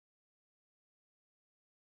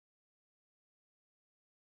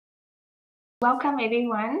Welcome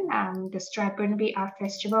everyone. The Burnaby Art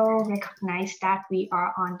Festival recognizes that we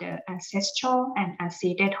are on the ancestral and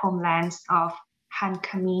unceded homelands of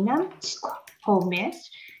Hankaminam,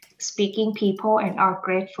 Homes, speaking people, and are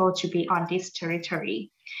grateful to be on this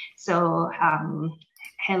territory. So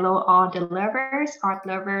hello all the lovers, art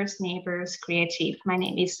lovers, neighbors, creative. My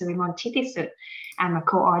name is Surimon Titisut. I'm a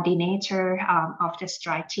coordinator of the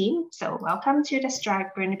Stride team. So welcome to the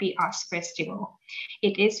Stride Burnaby Arts Festival.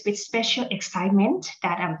 It is with special excitement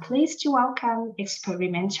that I'm pleased to welcome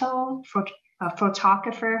experimental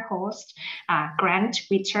photographer host Grant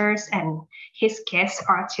Withers and his guest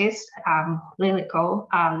artist, lyrical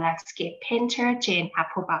landscape painter Jane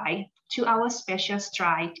Appleby, to our special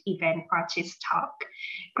Stride event artist talk.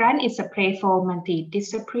 Grant is a playful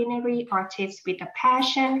multidisciplinary artist with a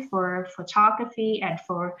passion for photography and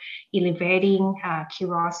for elevating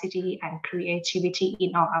curiosity and creativity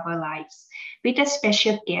in all our lives. With a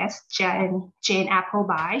special guest, Jane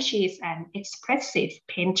Appleby, she is an expressive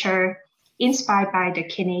painter inspired by the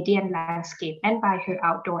Canadian landscape and by her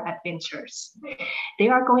outdoor adventures. They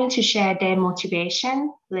are going to share their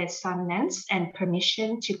motivation, resonance, and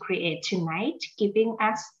permission to create tonight, giving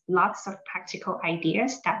us lots of practical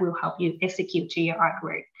ideas that will help you execute your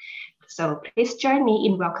artwork. So please join me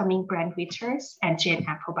in welcoming Grant Withers and Jane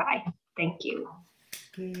Appleby. Thank you.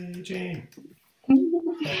 Hey, Jane.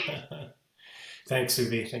 Thanks,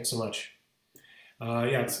 Suvi. Thanks so much.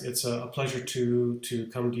 Yeah, it's a pleasure to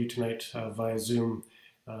come to you tonight via Zoom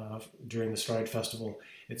during the Stride Festival.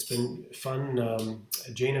 It's been fun.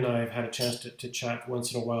 Jane and I have had a chance to chat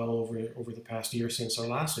once in a while over the past year since our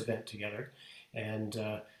last event together, and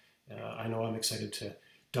I know I'm excited to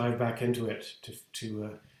dive back into it,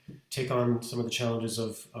 to take on some of the challenges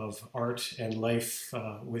of art and life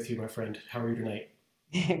with you, my friend. How are you tonight?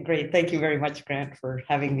 Great. Thank you very much, Grant, for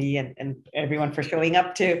having me and everyone for showing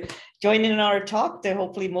up to join in our talk to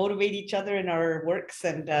hopefully motivate each other in our works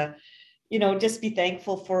and, just be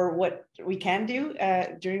thankful for what we can do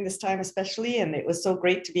during this time, especially. And it was so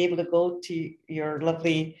great to be able to go to your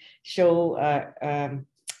lovely show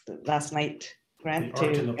last night, Grant.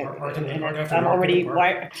 I'm already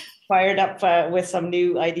fired up with some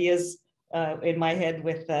new ideas in my head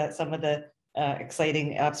with some of the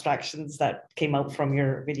exciting abstractions that came out from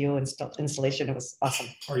your video installation. It was awesome.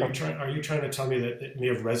 Are you trying to tell me that it may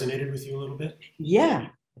have resonated with you a little bit? Yeah,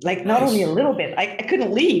 like not only a little bit. I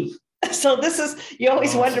couldn't leave. So this is, you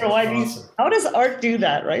always wonder why how does art do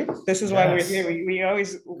that, right? This is why we're here. We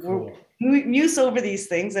always muse over these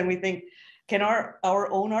things and we think, can our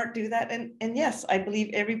own art do that? And yes, I believe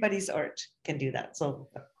everybody's art can do that. So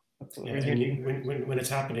when it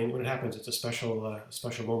happens, it's a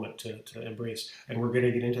special moment to embrace, and we're going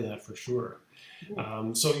to get into that for sure.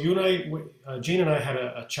 So you and I, Jane and I had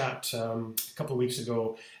a chat a couple of weeks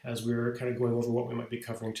ago as we were kind of going over what we might be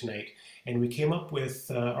covering tonight, and we came up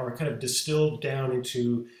with our kind of distilled down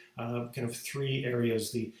into kind of three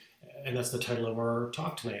areas, and that's the title of our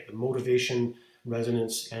talk tonight: the motivation,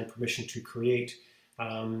 resonance, and permission to create.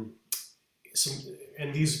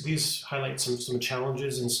 These highlight some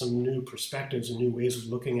challenges and some new perspectives and new ways of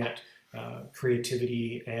looking at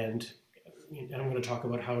creativity, and I'm going to talk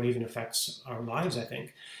about how it even affects our lives, I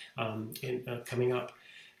think, coming up.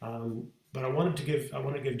 But I want to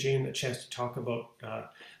give Jane a chance to talk about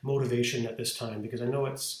motivation at this time, because I know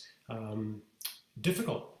it's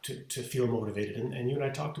difficult to feel motivated, and you and I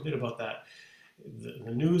talked a bit about that.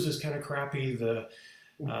 The news is kind of crappy.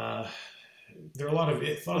 There are a lot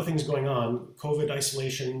of things going on. COVID,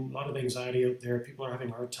 isolation, a lot of anxiety out there. People are having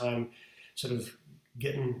a hard time sort of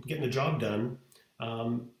getting the job done.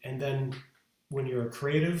 And then when you're a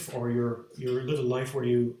creative or you live a life where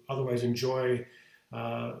you otherwise enjoy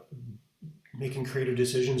making creative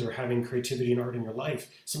decisions or having creativity and art in your life,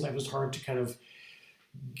 sometimes it's hard to kind of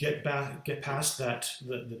get past that,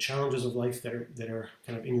 the challenges of life that are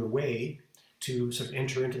kind of in your way, to sort of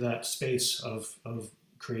enter into that space of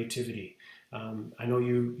creativity. I know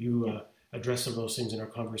you addressed some of those things in our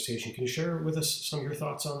conversation. Can you share with us some of your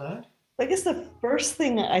thoughts on that? I guess the first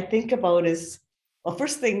thing I think about is,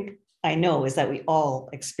 first thing I know is that we all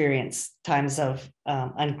experience times of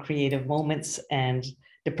uncreative moments and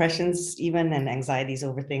depressions even, and anxieties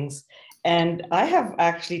over things. And I have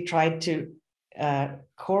actually tried to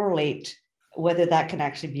correlate whether that can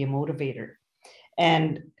actually be a motivator.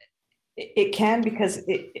 And it can, because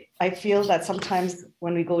I feel that sometimes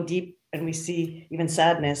when we go deep and we see even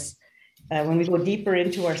sadness, when we go deeper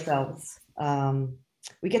into ourselves,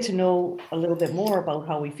 we get to know a little bit more about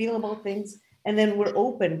how we feel about things. And then we're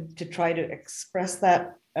open to try to express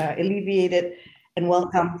that, alleviate it, and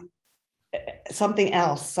welcome something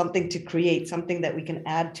else, something to create, something that we can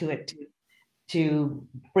add to it to to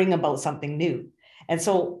bring about something new. And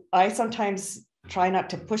so I sometimes try not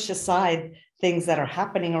to push aside things that are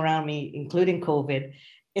happening around me, including COVID.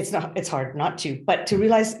 It's hard not to, but to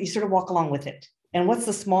realize you sort of walk along with it. And what's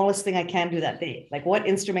the smallest thing I can do that day? Like, what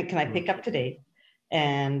instrument can I pick up today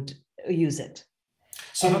and use it?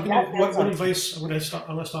 So And how can what advice, I'm going to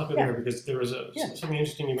stop you Yeah. there, because there was Yeah. something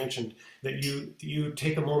interesting you mentioned, that you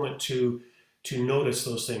take a moment to notice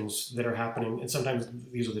those things that are happening, and sometimes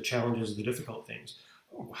these are the challenges, the difficult things.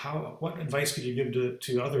 What advice could you give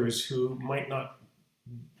to others who might not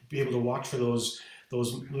be able to watch for those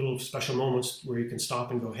little special moments where you can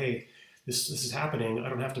stop and go, hey, this is happening, I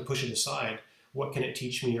don't have to push it aside. What can it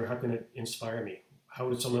teach me, or how can it inspire me? How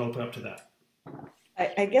would someone open up to that?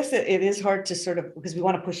 I guess it is hard to sort of, because we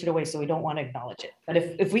want to push it away, so we don't want to acknowledge it. But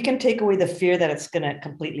if we can take away the fear that it's going to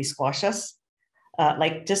completely squash us,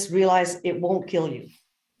 like, just realize it won't kill you.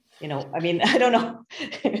 You know, I mean, I don't know.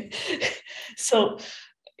 So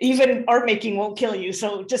even art making won't kill you.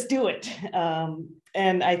 So just do it.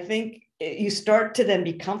 And I think you start to then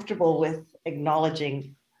be comfortable with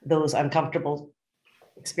acknowledging those uncomfortable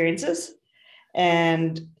experiences.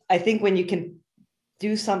 And I think when you can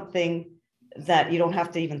do something that you don't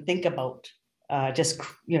have to even think about, just,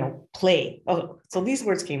 play. Oh, so these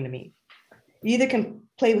words came to me. You either can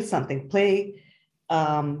play with something,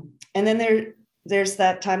 and then there's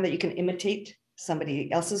that time that you can imitate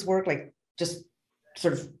somebody else's work, like just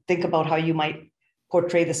sort of think about how you might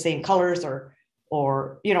portray the same colors, or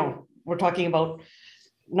we're talking about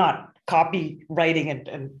not copywriting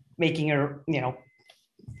and making your,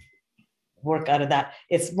 work out of that.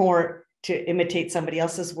 It's more to imitate somebody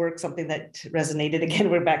else's work, something that resonated. Again,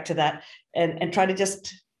 we're back to that, and try to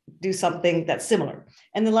just do something that's similar.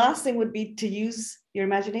 And the last thing would be to use your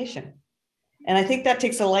imagination. And I think that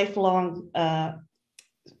takes a lifelong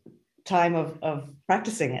time of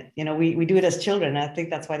practicing it. We do it as children. And I think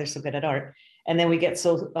that's why they're so good at art. And then we get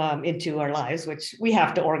so into our lives, which we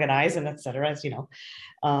have to organize and et cetera, as you know.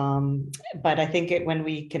 But I think when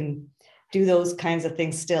we can do those kinds of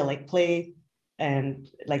things still, like play, and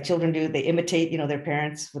like children do, they imitate, their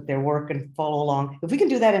parents with their work and follow along. If we can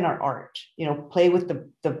do that in our art, play with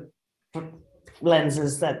the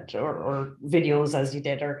lenses that, or videos as you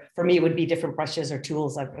did, or for me, it would be different brushes or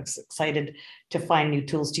tools. I'm excited to find new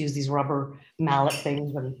tools to use, these rubber mallet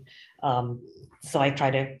things. And so I try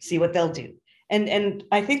to see what they'll do. And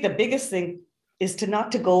I think the biggest thing is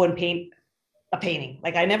not to go and paint a painting.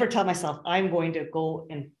 Like, I never tell myself I'm going to go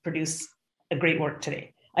and produce a great work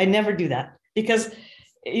today. I never do that, because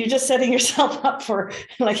you're just setting yourself up for,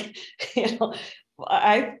 like,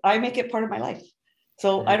 I make it part of my life.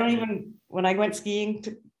 So I don't even, when I went skiing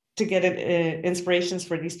to get inspirations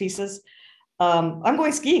for these pieces, I'm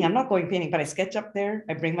going skiing, I'm not going painting, but I sketch up there.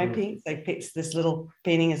 I bring my paints. This little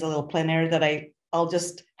painting is a little plein air that I'll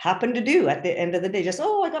just happen to do at the end of the day. Just,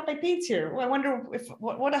 I got my paints here. I wonder if,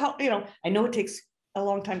 what I know it takes a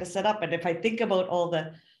long time to set up. And if I think about all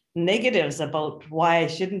the negatives about why I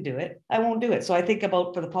shouldn't do it, I won't do it. So I think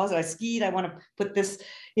about, for the positive, I skied, I want to put this,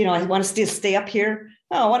 I want to stay up here.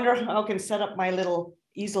 I wonder how I can set up my little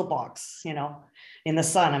easel box, in the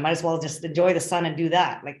sun. I might as well just enjoy the sun and do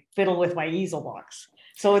that, like fiddle with my easel box.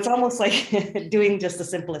 So it's almost like doing just the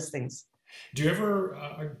simplest things. Do you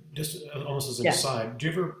ever, just almost as an aside, do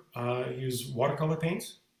you ever use watercolor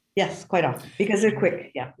paints? Yes, quite often, because they're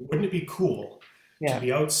quick. Yeah. Wouldn't it be cool to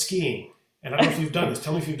be out skiing? And I don't know if you've done this.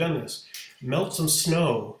 Tell me if you've done this. Melt some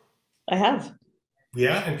snow. I have.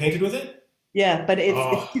 Yeah, and painted with it? Yeah, but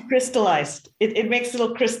it's too crystallized. It makes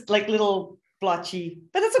little blotchy,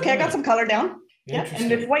 but that's okay. I got some color down. Yeah,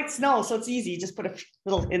 and it's white snow, so it's easy. Just put a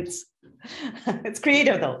little hints. It's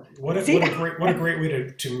creative, though. What a great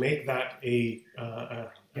way to make that a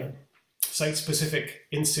site-specific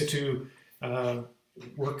in situ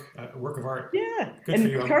work of art. Yeah, good for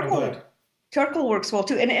you. I'm glad. Charcoal works well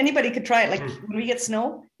too, and anybody could try it. Like when we get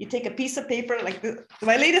snow, you take a piece of paper, like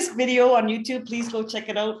my latest video on YouTube, please go check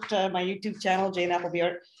it out, my YouTube channel, Jane Appleby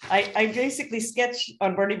Art. I basically sketch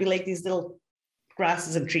on Burnaby Lake these little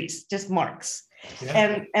grasses and trees, just marks.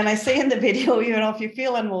 Yeah. And I say in the video, if you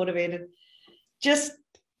feel unmotivated, just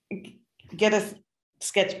get a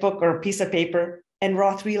sketchbook or a piece of paper and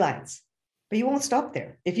draw 3 lines. But you won't stop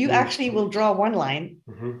there. If you actually will draw 1 line,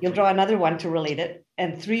 you'll draw another one to relate it,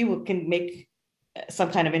 and 3 can make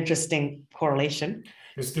some kind of interesting correlation.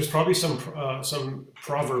 There's probably some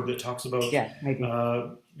proverb that talks about, maybe.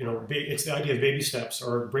 It's the idea of baby steps,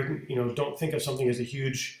 or breaking. Don't think of something as a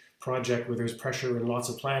huge project where there's pressure and lots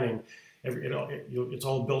of planning. It's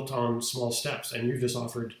all built on small steps, and you've just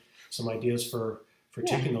offered some ideas for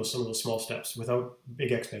taking some of those small steps without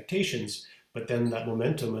big expectations, but then that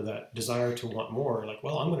momentum and that desire to want more, like,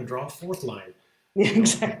 well, I'm going to draw a fourth line. Yeah,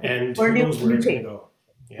 exactly. And Or who new knows where it's going to page. go.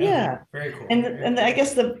 Yeah. Very cool. And I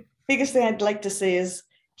guess the biggest thing I'd like to say is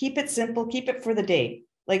keep it simple, keep it for the day.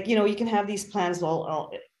 Like, you know, you can have these plans.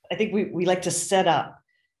 Well, I think we like to set up,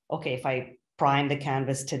 okay, if I prime the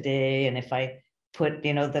canvas today, and if I put,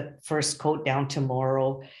 you know, the first coat down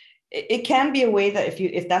tomorrow, it can be a way that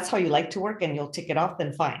if that's how you like to work and you'll tick it off,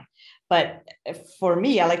 then fine. But for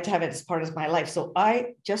me, I like to have it as part of my life. So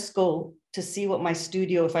I just go to see what my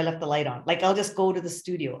studio, if I left the light on, like I'll just go to the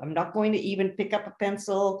studio. I'm not going to even pick up a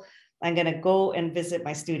pencil. I'm going to go and visit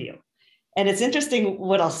my studio. And it's interesting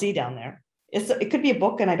what I'll see down there. It could be a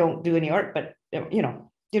book and I don't do any art, but you know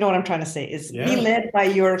what I'm trying to say is be led by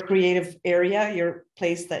your creative area, your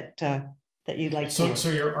place that you like. So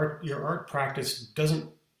your art practice doesn't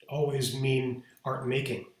always mean art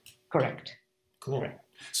making. Correct. Cool. Correct.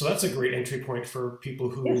 So that's a great entry point for people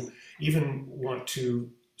who even want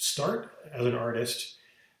to start as an artist,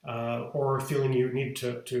 or feeling you need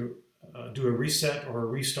to do a reset or a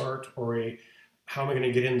restart, or how am I going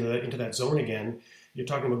to get into that zone again? You're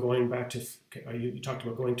talking about going back to, you talked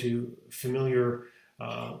about going to familiar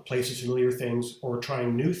places, familiar things, or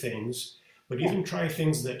trying new things, but even try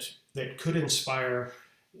things that could inspire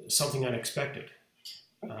something unexpected.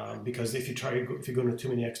 Because if you go into too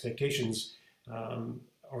many expectations,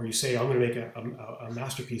 or you say, I'm going to make a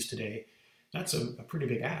masterpiece today, that's a pretty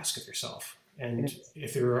big ask of yourself. And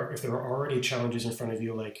if there are already challenges in front of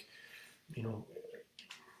you, like, you know,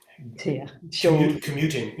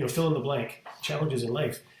 commuting, you know, fill in the blank, challenges in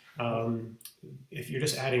life. If you're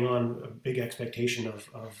just adding on a big expectation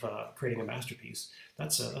of creating a masterpiece,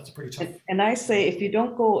 that's a pretty tough. And I say, if you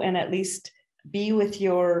don't go and at least be with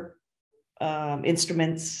your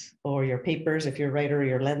instruments or your papers, if you're a writer, or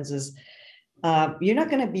your lenses, you're not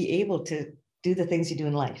going to be able to do the things you do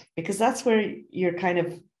in life, because that's where you're kind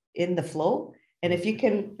of in the flow. And if you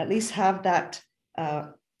can at least have that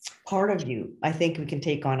part of you, I think we can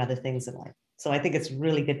take on other things in life. So I think it's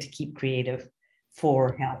really good to keep creative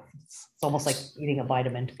for health. It's almost like eating a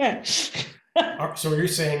vitamin. So you're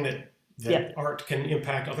saying that art can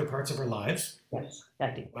impact other parts of our lives? Yes,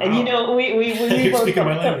 I do. Wow. And you know, we you're speaking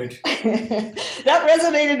my language. That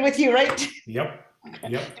resonated with you, right? Yep.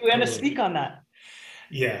 Do you want to speak on that?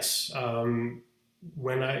 Yes.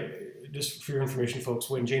 Just for your information, folks,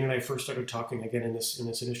 when Jane and I first started talking again in this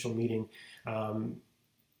initial meeting,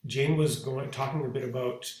 Jane was talking a bit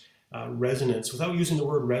about resonance without using the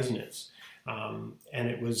word resonance, and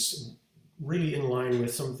it was really in line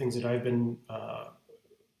with some things that I've been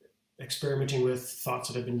experimenting with, thoughts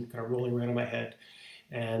that have been kind of rolling around in my head,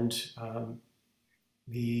 and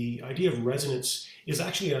the idea of resonance is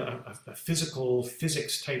actually a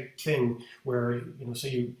physics type thing, where, you know, say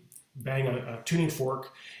you bang a tuning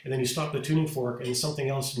fork and then you stop the tuning fork, and something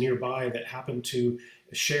else nearby that happened to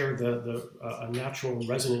share a natural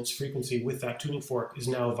resonance frequency with that tuning fork is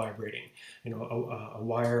now vibrating. You know, a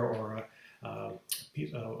wire or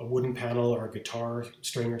a wooden panel or a guitar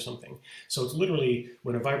string or something. So it's literally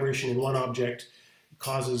when a vibration in one object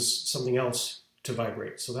causes something else to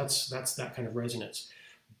vibrate. So that's that kind of resonance.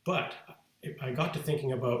 But I got to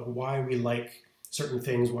thinking about why we like certain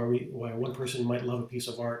things, why one person might love a piece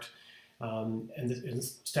of art, and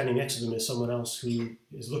standing next to them is someone else who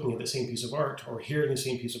is looking at the same piece of art, or hearing the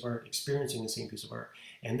same piece of art, experiencing the same piece of art,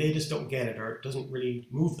 and they just don't get it, or it doesn't really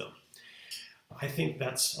move them. I think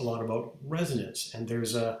that's a lot about resonance, and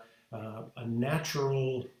there's a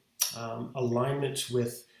natural alignment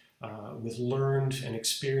with learned and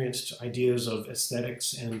experienced ideas of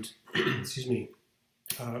aesthetics and excuse me,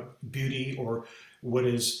 beauty, or what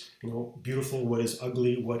is, you know, beautiful, what is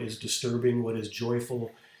ugly, what is disturbing, what is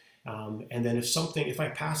joyful. And then if I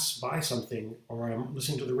pass by something, or I'm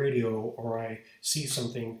listening to the radio, or I see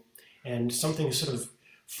something, and something sort of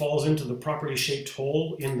falls into the properly shaped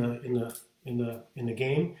hole in the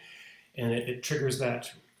game, and it triggers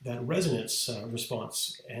that resonance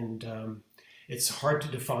response, and it's hard to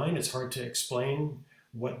define, it's hard to explain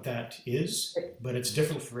what that is, but it's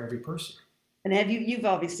different for every person. And you've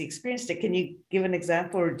obviously experienced it. Can you give an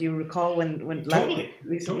example, or do you recall when Totally.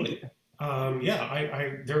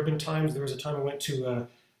 There have been times. There was a time I went to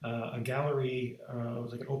a gallery. It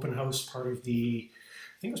was like an open house, I think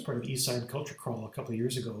it was part of the East Side Culture Crawl a couple of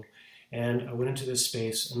years ago, and I went into this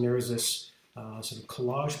space, and there was this sort of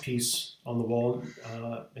collage piece on the wall,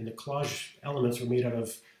 and the collage elements were made out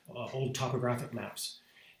of old topographic maps,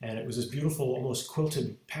 and it was this beautiful, almost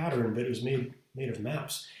quilted pattern, but it was made of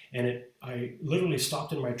maps. And I literally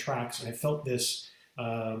stopped in my tracks, and I felt this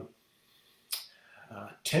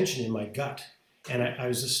tension in my gut, and I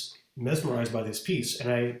was just mesmerized by this piece.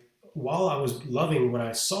 And I while I was loving what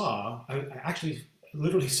I saw, I actually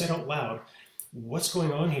literally said out loud, "What's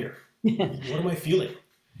going on here? What am I feeling?"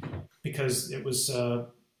 Because it was,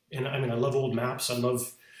 and I mean, I love old maps. I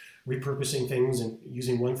love repurposing things and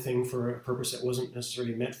using one thing for a purpose that wasn't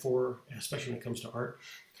necessarily meant for, especially when it comes to art.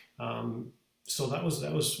 So that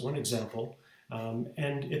was one example,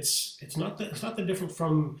 and it's not that different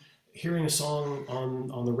from hearing a song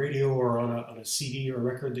on the radio or on a CD or a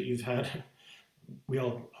record that you've had. We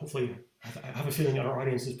all hopefully, I have a feeling our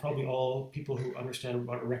audience is probably all people who understand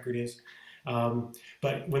what a record is.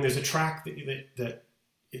 But when there's a track that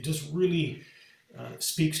it just really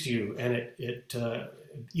speaks to you, and it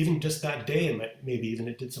even just that day, maybe even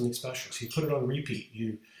it did something special. So you put it on repeat,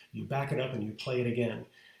 you back it up, and you play it again.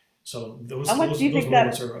 So those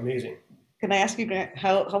moments are amazing. Can I ask you, Grant,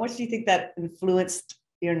 how much do you think that influenced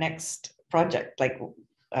your next project, like,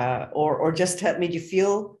 or just made you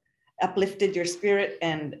feel uplifted your spirit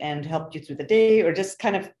and helped you through the day, or just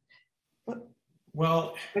kind of?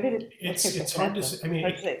 Well, it's hard to say. I mean,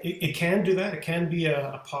 it can do that. It can be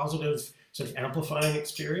a positive sort of amplifying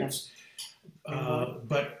experience.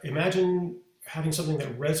 But imagine having something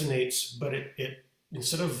that resonates, but it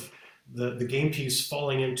instead of the game piece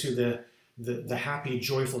falling into the happy,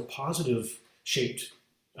 joyful, positive shaped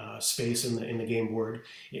space in the game board,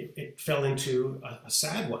 it fell into a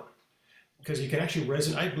sad one. Because you can actually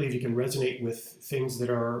resonate. I believe you can resonate with things that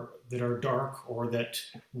are dark, or that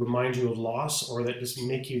remind you of loss, or that just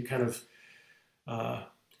make you kind of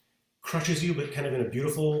crushes you, but kind of in a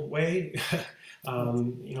beautiful way.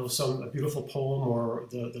 You know, a beautiful poem, or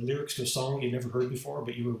the lyrics to a song you never heard before,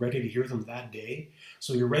 but you were ready to hear them that day.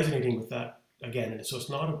 So you're resonating with that again. And so it's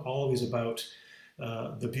not always about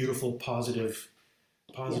the beautiful, positive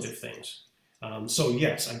things. So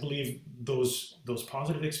yes, I believe those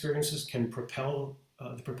positive experiences can propel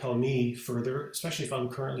me further, especially if I'm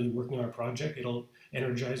currently working on a project. It'll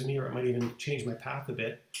energize me, or it might even change my path a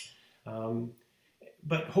bit.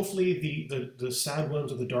 But hopefully the sad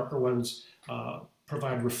ones or the darker ones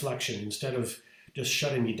provide reflection instead of just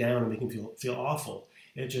shutting me down and making me feel awful.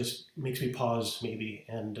 It just makes me pause maybe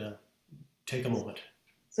and take a moment.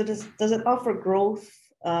 So does it offer growth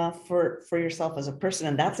for yourself as a person,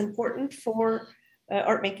 and that's important for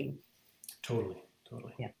art making? Totally.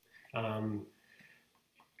 Yeah.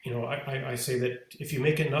 You know, I say that if you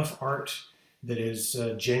make enough art that is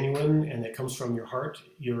genuine and that comes from your heart,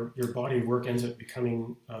 your body of work ends up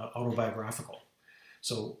becoming autobiographical.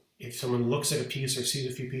 So if someone looks at a piece or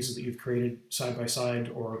sees a few pieces that you've created side by side,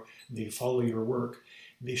 or they follow your work,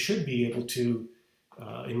 they should be able to,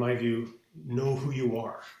 in my view, know who you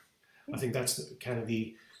are. I think that's kind of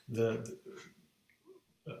the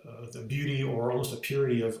beauty, or almost the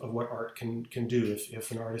purity of what art can do.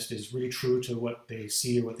 If an artist is really true to what they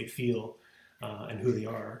see or what they feel and who they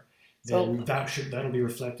are, then that'll be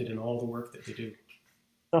reflected in all the work that they do.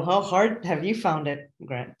 So how hard have you found it,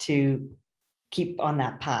 Grant, to keep on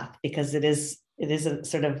that path? Because it is a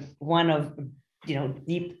sort of one of, you know,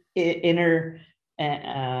 deep inner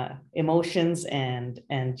emotions, and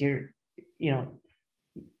your, you know,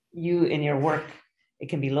 you in your work, it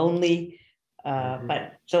can be lonely.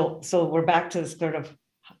 But so we're back to this sort of,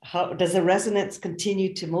 how does the resonance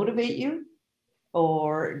continue to motivate you,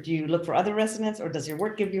 or do you look for other resonance, or does your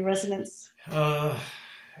work give you resonance?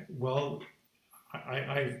 Well,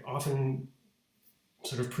 I often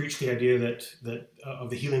sort of preach the idea that of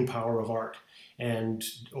the healing power of art, and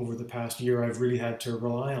over the past year I've really had to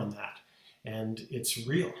rely on that, and it's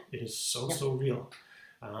real. It is so real,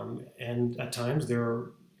 and at times there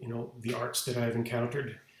are, you know, the arts that I've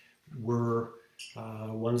encountered were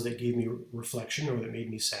ones that gave me reflection or that made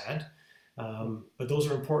me sad. But those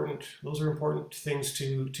are important. Those are important things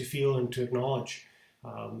to feel and to acknowledge.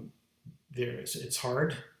 It's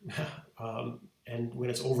hard, and when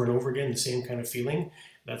it's over and over again, the same kind of feeling,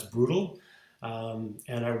 that's brutal.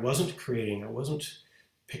 And I wasn't creating. I wasn't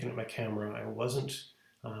picking up my camera. I wasn't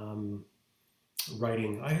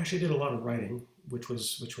writing. I actually did a lot of writing, which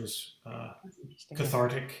was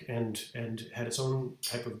cathartic and had its own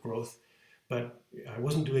type of growth. But I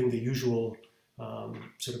wasn't doing the usual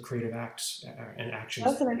sort of creative acts and actions.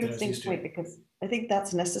 That's an interesting point, because I think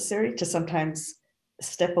that's necessary to sometimes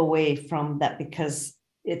step away from that because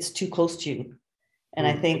it's too close to you. And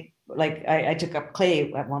I think, like, I took up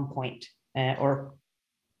clay at one point, or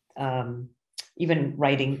even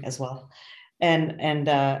writing as well. And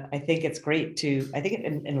I think it's great to, I think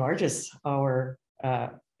it enlarges our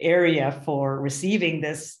area for receiving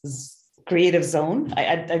this creative zone.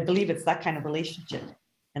 I believe it's that kind of relationship.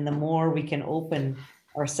 And the more we can open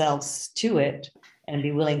ourselves to it and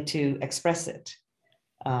be willing to express it,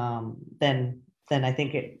 then then I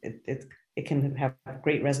think it can have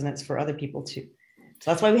great resonance for other people too.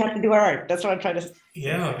 So that's why we have to do our art. That's what I'm trying to.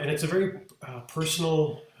 Yeah, and it's a very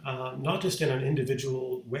personal, not just in an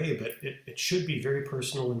individual way, but it should be very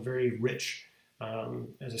personal and very rich.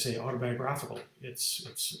 As I say, autobiographical.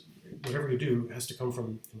 It's whatever you do has to come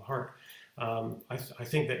from the heart. I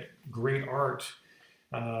think that great art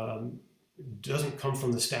doesn't come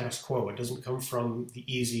from the status quo. It doesn't come from the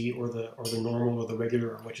easy or the normal or the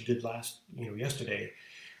regular or what you did yesterday.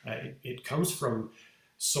 It comes from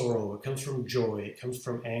sorrow. It comes from joy. It comes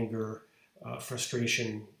from anger,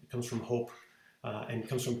 frustration. It comes from hope, and it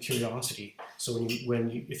comes from curiosity. So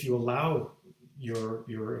if you allow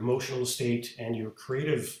your emotional state and your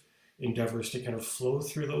creative endeavors to kind of flow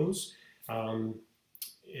through those,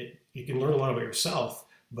 you can learn a lot about yourself.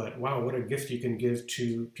 But wow, what a gift you can give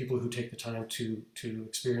to people who take the time to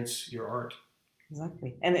experience your art.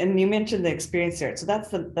 Exactly. And you mentioned the experience art. So that's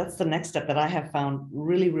the next step that I have found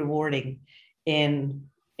really rewarding in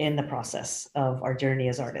the process of our journey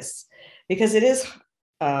as artists, because it is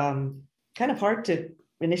kind of hard to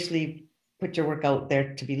initially put your work out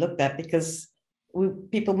there to be looked at, because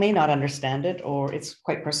people may not understand it, or it's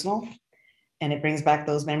quite personal, and it brings back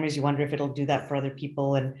those memories. You wonder if it'll do that for other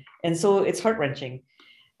people, and so it's heart-wrenching.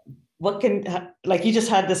 Like you just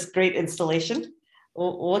had this great installation.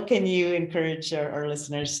 What can you encourage our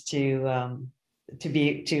listeners to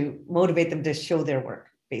motivate them to show their work,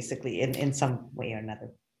 basically, in some way or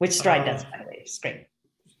another? Which Stride does, by the way. It's great.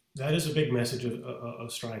 That is a big message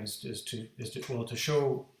of Stride, is to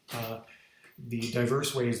show the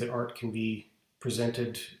diverse ways that art can be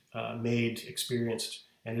presented, made, experienced,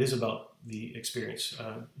 and it is about the experience.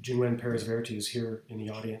 Jinwen Perez Verity is here in the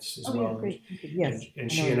audience as well. Yeah, great. Yes.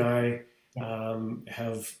 And she and I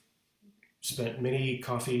have spent many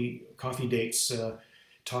coffee dates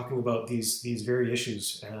talking about these very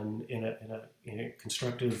issues, and in a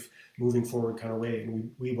constructive, moving forward kind of way.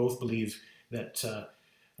 And we both believe that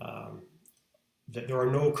that there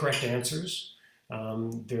are no correct answers.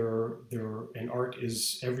 And art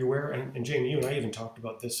is everywhere. And Jane, you and I even talked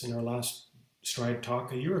about this in our last Stride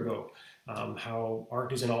talk a year ago. How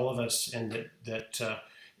art is in all of us, and that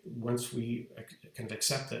once we kind of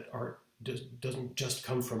accept that art doesn't just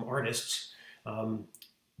come from artists,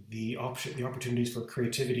 the opportunities for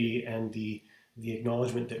creativity and the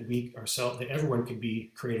acknowledgement that that everyone could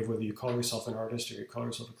be creative, whether you call yourself an artist or you call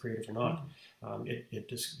yourself a creative or not.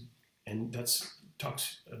 And that's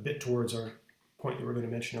talks a bit towards our point that we're going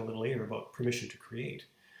to mention a little later about permission to create.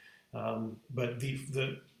 But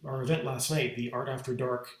our event last night, the Art After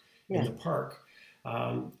Dark in the park,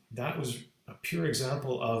 that was a pure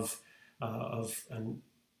example of an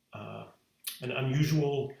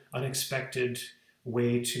unusual, unexpected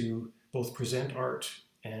way to both present art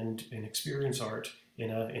and experience art in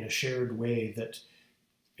a shared way that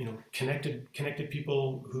connected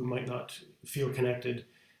people who might not feel connected.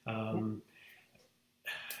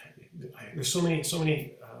 There's so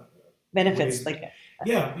many benefits, ways.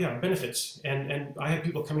 Benefits. And I had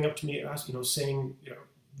people coming up to me saying,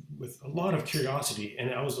 with a lot of curiosity,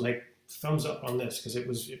 and I was like, thumbs up on this, because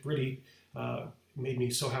it really made me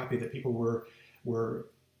so happy that people were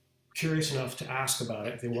curious enough to ask about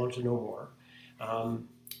it. They wanted to know more.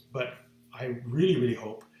 But I really, really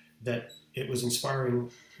hope that it was inspiring,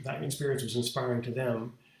 that experience was inspiring to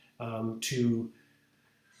them to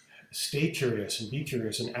stay curious and be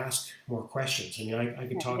curious and ask more questions. I mean, I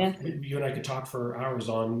could talk, you and I could talk for hours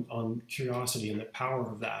on curiosity and the power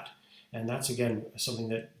of that. And that's, again, something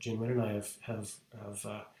that Jinwen and I have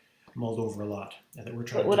mulled over a lot, and that we're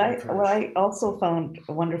trying to encourage. What I also found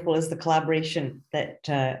wonderful is the collaboration that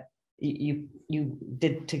you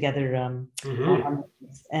did together.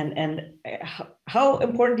 And how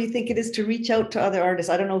important do you think it is to reach out to other artists?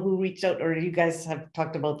 I don't know who reached out, or you guys have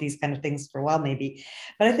talked about these kind of things for a while maybe,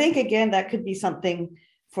 but I think, again, that could be something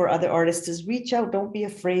for other artists, is reach out. Don't be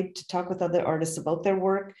afraid to talk with other artists about their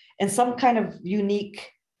work, and some kind of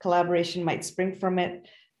unique collaboration might spring from it.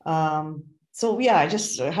 So yeah,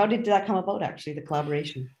 how did that come about, actually, the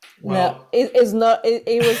collaboration? Well, no, it is not.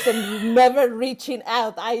 It was never reaching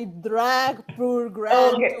out. I drag poor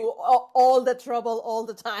Grant to all the trouble all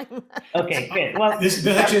the time. Okay, good. Well, this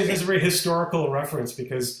actually is a very historical reference,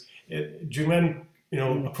 because Jinwen,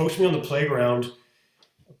 approached me on the playground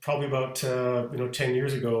probably about 10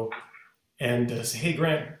 years ago, and said, "Hey,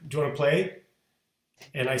 Grant, do you want to play?"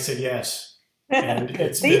 And I said yes. And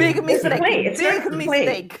it's big mistake. Big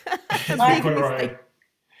mistake. I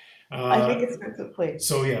think it's meant to play.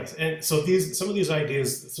 So yes, and so some of these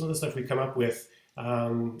ideas, some of the stuff we come up with,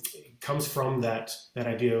 comes from that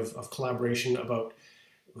idea of collaboration, about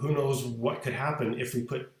who knows what could happen if we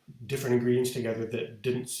put different ingredients together that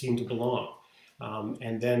didn't seem to belong.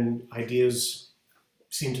 And then ideas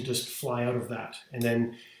seem to just fly out of that. And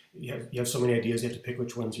then you have so many ideas, you have to pick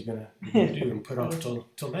which ones you're going to do and put off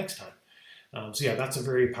till next time. So yeah, that's a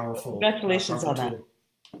very powerful. Congratulations on that.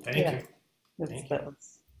 Thank you.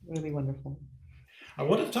 That's really wonderful. I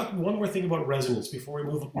want to talk one more thing about resonance before we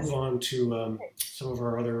move on to some of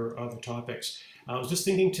our other topics. I was just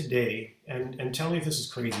thinking today, and tell me if this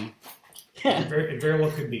is crazy. It very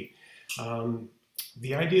well could be.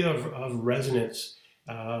 The idea of resonance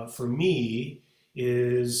for me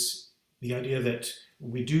is the idea that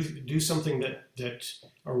we do something that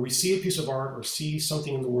or we see a piece of art or see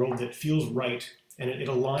something in the world that feels right, and it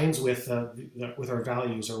aligns with our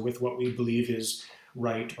values or with what we believe is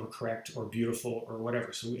right or correct or beautiful or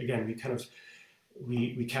whatever. So again,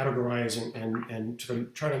 we categorize and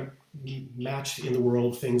try to match in the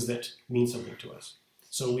world things that mean something to us.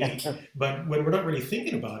 So but when we're not really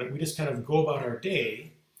thinking about it, we just kind of go about our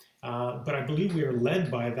day. But I believe we are led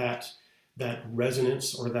by that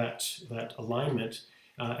resonance or that alignment,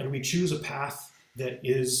 and we choose a path that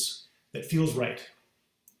feels right.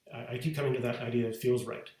 I keep coming to that idea, it feels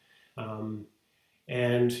right,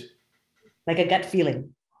 and like a gut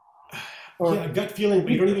feeling. Yeah, a gut feeling,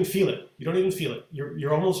 but you don't even feel it. You don't even feel it.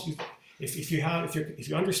 You're almost, if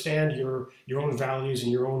you understand your own values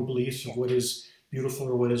and your own beliefs of what is beautiful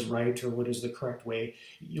or what is right or what is the correct way,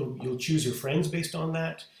 you'll choose your friends based on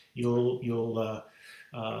that. You'll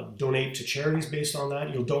donate to charities based on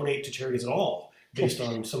that. You'll donate to charities at all based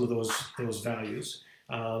on some of those values.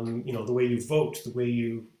 The way you vote, the way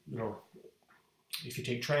if you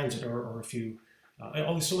take transit or if you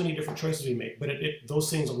there's so many different choices we make, but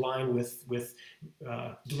those things align with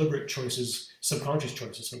deliberate choices, subconscious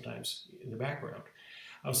choices sometimes in the background.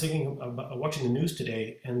 I was thinking about watching the news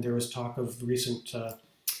today, and there was talk of recent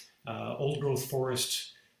old-growth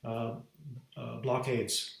forest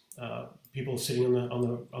blockades. People sitting on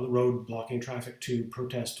the road blocking traffic to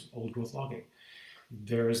protest old-growth logging.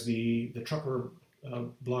 There's the trucker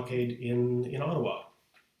blockade in Ottawa.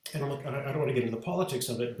 I don't want to get into the politics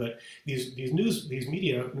of it, but these news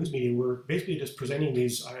media were basically just presenting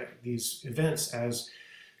these events as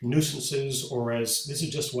nuisances, or as this is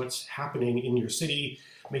just what's happening in your city.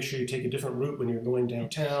 Make sure you take a different route when you're going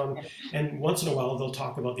downtown. And once in a while, they'll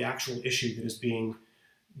talk about the actual issue that is being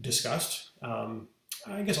discussed.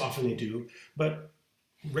 I guess often they do, but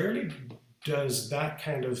rarely does that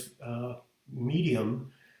kind of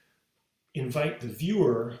medium invite the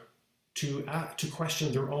viewer to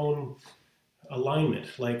question their own alignment.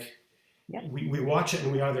 Like we watch it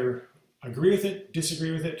and we either agree with it,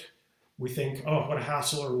 disagree with it. We think, oh, what a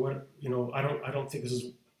hassle, or what, I don't think this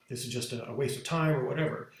is just a waste of time or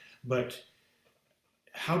whatever. But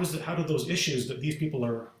how do those issues that these people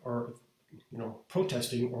are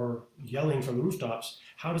protesting or yelling from the rooftops,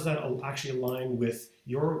 how does that actually align with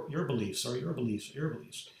your beliefs or your beliefs or your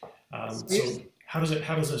beliefs? So how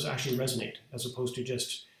does this actually resonate, as opposed to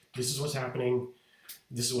just, this is what's happening,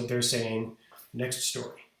 this is what they're saying, next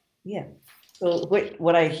story? Yeah. So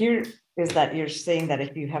what I hear is that you're saying that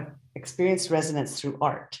if you have experienced resonance through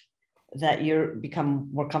art, that you're become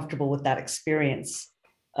more comfortable with that experience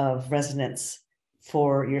of resonance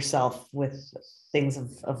for yourself with things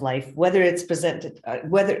of life, whether it's presented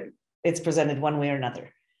one way or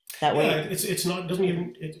another. That way, it's not, doesn't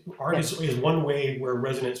even, art is one way where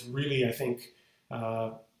resonance really, I think,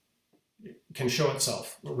 can show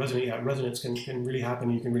itself. Resonance can really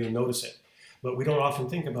happen. You can really notice it, but we don't often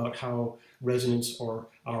think about how resonance or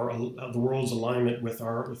the world's alignment with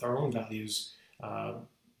our own values.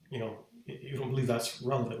 You don't believe that's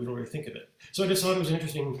relevant. We don't really think of it. So I just thought it was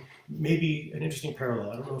maybe an interesting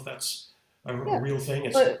parallel. I don't know if that's a real thing.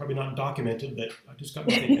 It's probably not documented, but I just got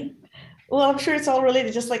me thinking. Well, I'm sure it's all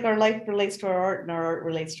related, just like our life relates to our art and our art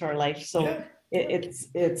relates to our life. So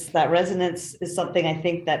it's that resonance is something I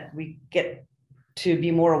think that we get to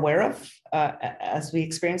be more aware of as we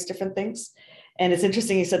experience different things. And it's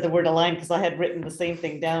interesting you said the word align, because I had written the same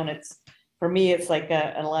thing down. For me, it's like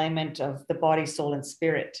an alignment of the body, soul, and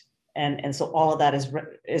spirit. And so all of that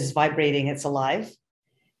is vibrating, it's alive,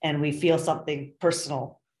 and we feel something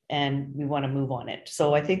personal and we want to move on it.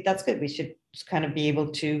 So I think that's good. We should just kind of be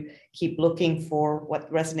able to keep looking for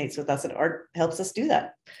what resonates with us, and art helps us do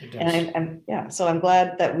that. And so I'm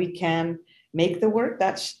glad that we can make the work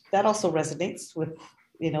that also resonates with,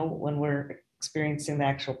 when we're experiencing the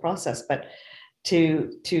actual process, but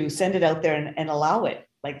to send it out there and allow it,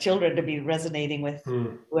 like children, to be resonating with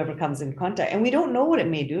whoever comes in contact. And we don't know what it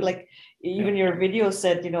may do. Like even your video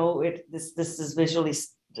said, this is visually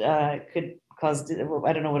could caused,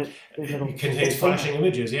 I don't know what it contains flashing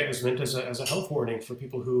images. Yeah, it was meant as a health warning for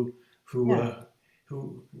people who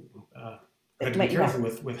had to be careful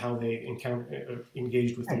with how they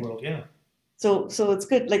engaged with the world. Yeah. So it's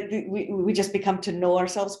good. Like we just become to know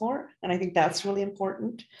ourselves more, and I think that's really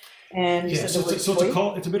important. And yeah, so it's a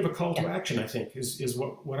call. It's a bit of a call to action. I think is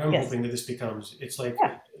what I'm hoping that this becomes. It's like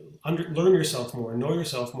learn yourself more, know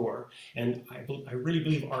yourself more, and I really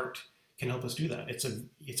believe art can help us do that. It's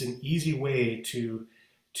an easy way to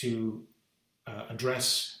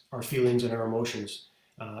address our feelings and our emotions,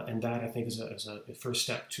 and that I think is a first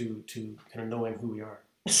step to kind of knowing who we are.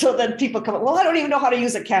 So then people come, well, I don't even know how to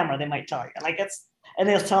use a camera. They might tell you, and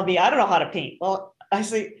they'll tell me, I don't know how to paint. Well, I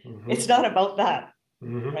say, it's not about that,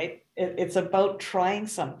 right? It's about trying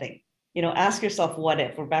something. Ask yourself, what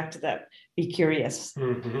if? We're back to that. Be curious,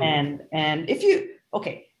 and if you,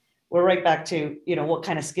 we're right back to, what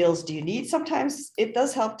kind of skills do you need? Sometimes it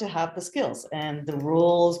does help to have the skills and the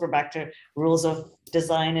rules. We're back to rules of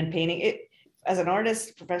design and painting. As an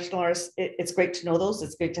artist, professional artist, it's great to know those.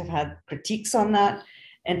 It's great to have had critiques on that,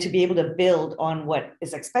 and to be able to build on what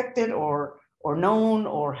is expected or known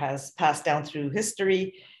or has passed down through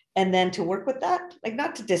history, and then to work with that, like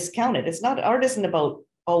not to discount it. Art isn't about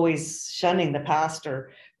always shunning the past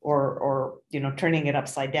or turning it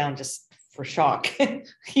upside down just for shock,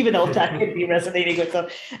 even though that could be resonating with some,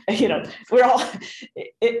 we're all,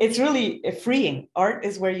 it's really freeing. Art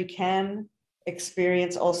is where you can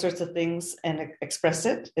experience all sorts of things and express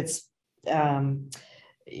it. It's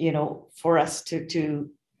for us to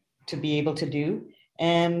be able to do.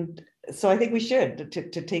 And so I think we should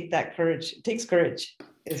to take that courage. It takes courage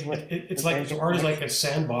is what it's like. So art is like a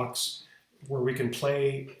sandbox where we can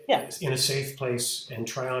play in a safe place and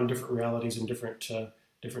try on different realities and different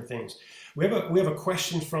things. We have a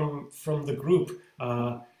question from the group.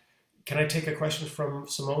 Can I take a question from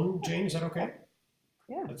Simone, Jane? Is that okay?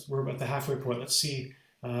 Yeah. We're about the halfway point. Let's see.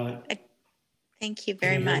 Thank you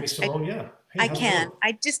very much. Simone? Yeah. Hey, I can.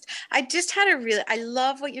 I just had I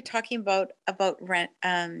love what you're talking about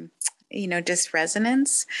just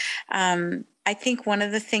resonance. I think one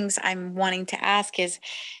of the things I'm wanting to ask is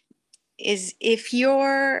if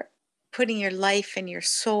you're putting your life and your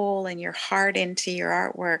soul and your heart into your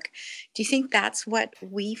artwork, do you think that's what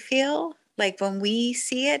we feel like when we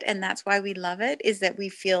see it, and that's why we love it, is that we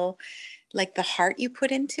feel like the heart you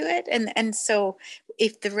put into it? And so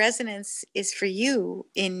if the resonance is for you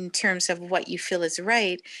in terms of what you feel is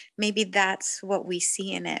right, maybe that's what we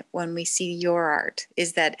see in it when we see your art,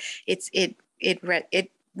 is that it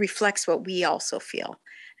reflects what we also feel.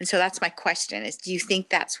 And so that's my question, is do you think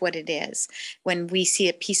that's what it is when we see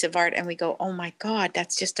a piece of art and we go, oh my God,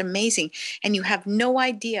 that's just amazing. And you have no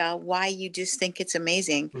idea why you just think it's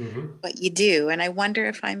amazing, but you do. And I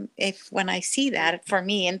wonder if when I see that, for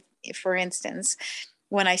me, and for instance,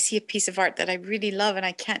 when I see a piece of art that I really love and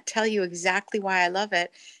I can't tell you exactly why I love it,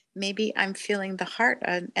 maybe I'm feeling the heart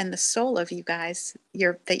and the soul of you guys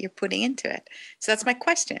that you're putting into it. So that's my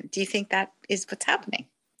question. Do you think that is what's happening?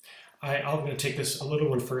 I'm going to take this a little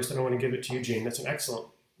one first, and I want to give it to you, Jane. That's an excellent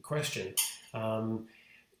question.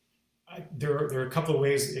 There are a couple of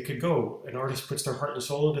ways it could go. An artist puts their heart and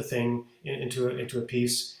soul into a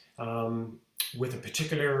piece with a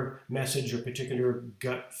particular message or particular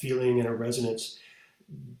gut feeling and a resonance.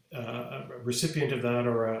 A recipient of that,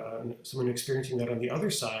 or someone experiencing that on the other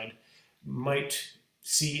side, might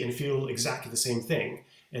see and feel exactly the same thing.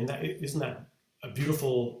 And isn't that a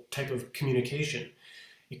beautiful type of communication?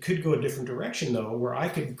 It could go a different direction, though, where I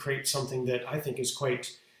could create something that I think is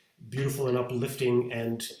quite beautiful and uplifting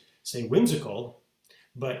and, say, whimsical.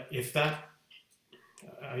 But if that,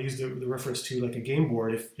 I use the reference to like a game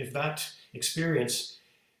board, if that experience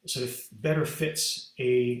sort of better fits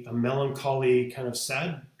a melancholy kind of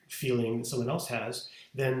sad feeling that someone else has,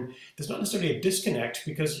 then there's not necessarily a disconnect,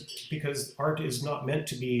 because art is not meant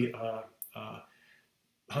to be a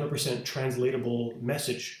 100% translatable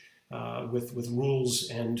message with rules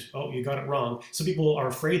and, oh, you got it wrong. Some people are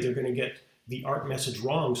afraid they're going to get the art message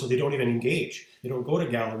wrong, so they don't even engage. They don't go to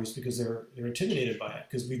galleries because they're intimidated by it,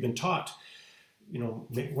 because we've been taught,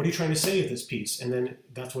 what are you trying to say with this piece? And then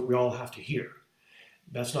that's what we all have to hear.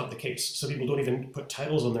 That's not the case. Some people don't even put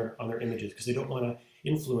titles on their images because they don't want to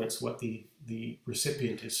influence what the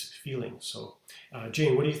recipient is feeling. So,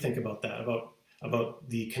 Jane, what do you think about that? About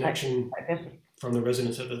the connection from the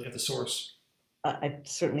resonance at the source? I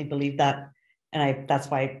certainly believe that, and that's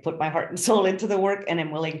why I put my heart and soul into the work, and I'm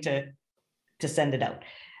willing to send it out.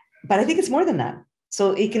 But I think it's more than that.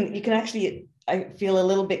 So you can actually, I feel a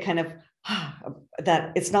little bit kind of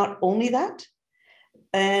that it's not only that,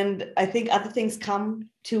 and I think other things come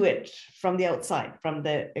to it from the outside, from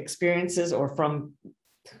the experiences, or from,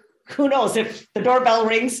 who knows, if the doorbell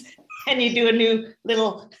rings and you do a new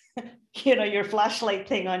little, your flashlight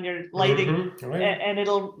thing on your lighting, right. and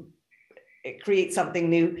it'll create something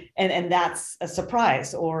new, and that's a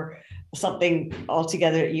surprise, or something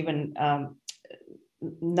altogether even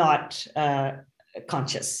not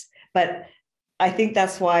conscious. But I think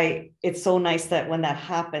that's why it's so nice that when that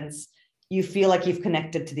happens, you feel like you've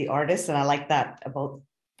connected to the artist. And I like that about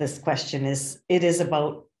this question, is it is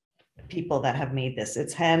about people that have made this.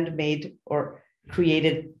 It's handmade or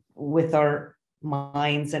created with our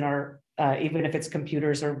minds and our, even if it's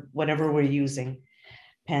computers or whatever we're using,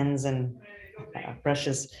 pens and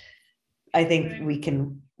brushes. I think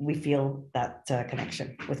we feel that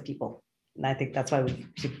connection with people. And I think that's why we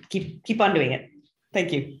should keep on doing it.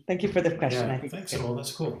 Thank you for the question. Yeah, I think thanks, Simone.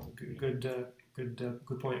 That's cool.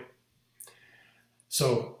 Good point.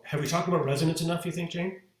 So, have we talked about resonance enough, you think,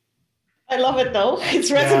 Jane? I love it, though. It's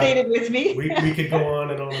resonated with me. We could go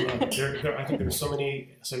on and on and on. I think there's so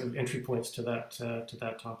many sort of entry points to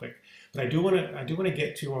that topic. But I do want to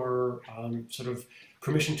get to our sort of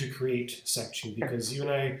permission to create section, because you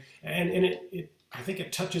and I, and I think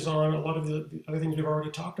it touches on a lot of the other things we've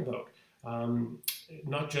already talked about.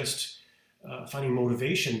 Not just finding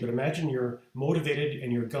motivation, but imagine you're motivated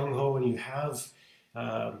and you're gung-ho and you have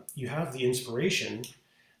the inspiration,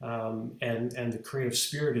 and the creative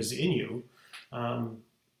spirit is in you.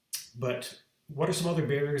 But what are some other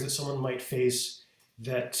barriers that someone might face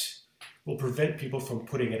that will prevent people from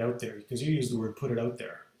putting it out there? Because you use the word "put it out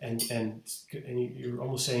there," and you're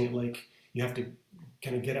almost saying it like you have to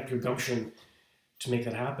kind of get up your gumption to make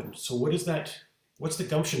that happen. So what is that? What's the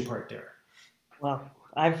gumption part there? Well,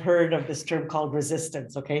 I've heard of this term called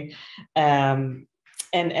resistance. Okay. And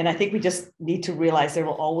I think we just need to realize there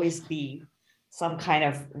will always be some kind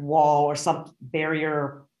of wall or some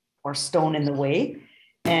barrier or stone in the way.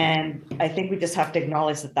 And I think we just have to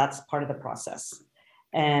acknowledge that that's part of the process.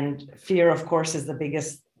 And fear, of course, is the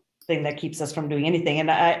biggest thing that keeps us from doing anything.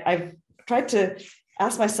 And I've tried to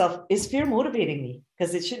ask myself, is fear motivating me?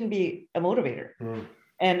 Because it shouldn't be a motivator.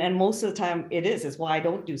 And most of the time it is. It's why I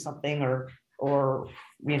don't do something or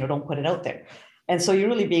don't put it out there. And so you're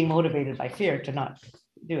really being motivated by fear to not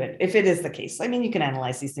do it, if it is the case. I mean, you can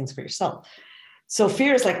analyze these things for yourself. So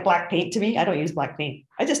fear is like black paint to me. I don't use black paint.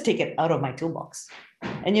 I just take it out of my toolbox.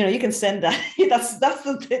 And, you can send that. That's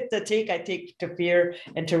the take I take to fear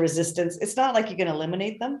and to resistance. It's not like you can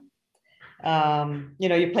eliminate them.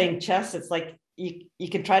 You're playing chess. It's like you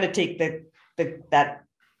can try to take that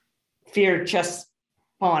fear chess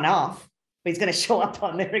pawn off, but he's going to show up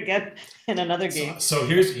on there again in another game. So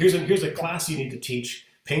here's a class you need to teach: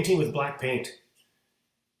 painting with black paint.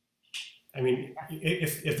 I mean,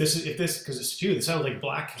 if this, because it's true, it sounds like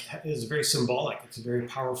black is very symbolic. It's a very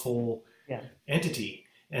powerful entity,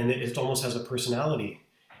 and it almost has a personality.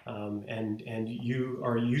 And you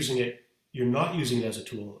are using it. You're not using it as a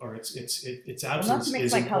tool, or its absence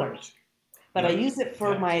is important. Colors. But I use it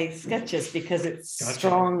for my sketches because it's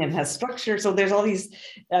strong and has structure. So there's all these,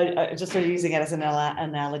 just sort of using it as an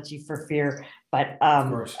analogy for fear. But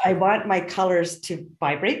I want my colors to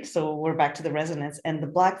vibrate. So we're back to the resonance, and the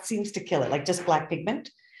black seems to kill it, like just black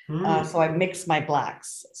pigment. So I mix my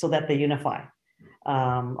blacks so that they unify,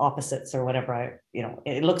 opposites or whatever.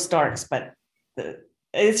 It looks darks, but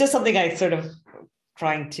it's just something I sort of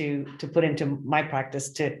trying to put into my practice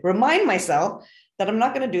to remind myself that I'm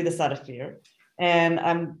not going to do this out of fear. And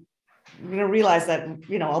I'm going to realize that,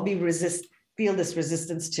 I'll feel this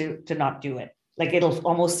resistance to not do it. Like it'll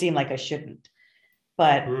almost seem like I shouldn't.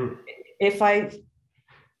 But if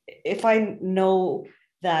I know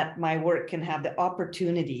that my work can have the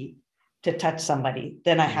opportunity to touch somebody,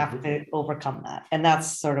 then I have to overcome that. And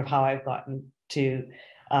that's sort of how I've gotten to,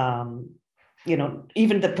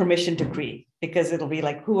 even the permission to create, because it'll be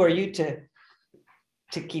like, who are you to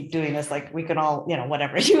keep doing this? Like we can all,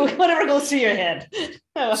 whatever goes through your head.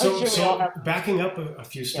 So backing up a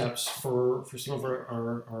few steps for some of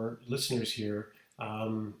our listeners here,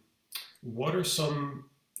 what are some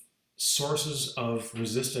sources of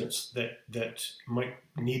resistance that might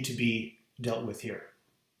need to be dealt with here?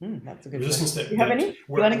 That's a good resistance. Do you have any? You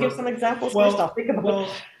want to give some examples? Well, first? I'll think about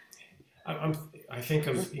I think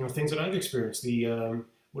of things that I've experienced.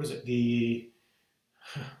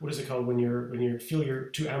 What is it called when you feel you're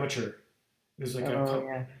too amateur? There's like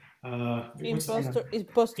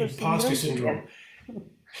imposter syndrome.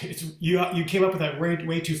 You came up with that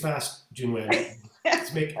way too fast, Junwen.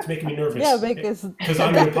 It's making me nervous. Yeah, because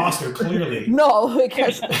I'm an imposter, clearly. No,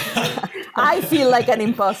 because I feel like an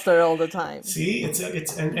imposter all the time. See,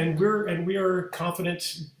 and we are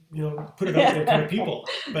confident, put it out there kind of people.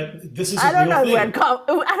 But this is a real thing. I don't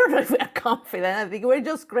know if we're confident. I think we're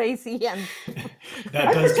just crazy and.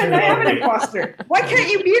 That does pretend I am an imposter. Why can't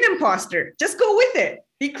you be an imposter? Just go with it.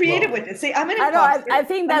 Be creative with it. Say, I'm an imposter. I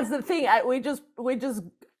think that's the thing. We just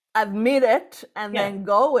admit it and then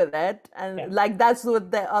go with it. And like that's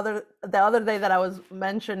what the other day that I was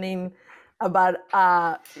mentioning about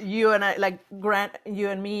you and I, like Grant, you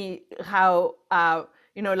and me, how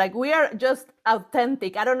like we are just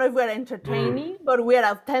authentic. I don't know if we're entertaining, but we are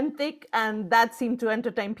authentic, and that seemed to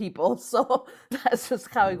entertain people. So that's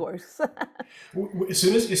just how it works. As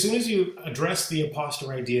soon as you address the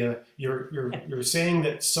imposter idea, you're saying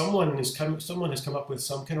that someone has come up with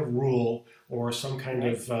some kind of rule or some kind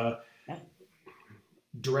of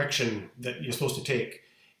direction that you're supposed to take.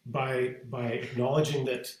 By acknowledging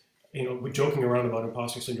that, joking around about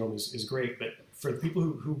imposter syndrome is great, but for the people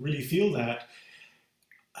who really feel that,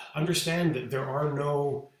 understand that there are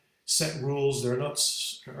no set rules, there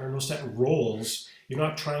are no set roles. You're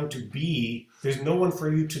not trying to be, there's no one for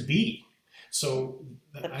you to be. So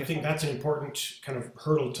I think that's an important kind of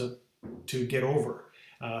hurdle to get over.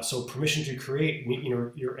 So permission to create,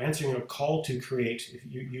 you're answering a call to create. If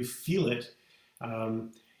you feel it,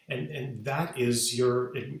 and that's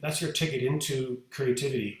your ticket into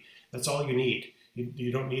creativity. That's all you need.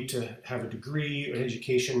 You don't need to have a degree or an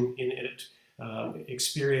education in it.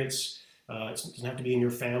 Experience, it doesn't have to be in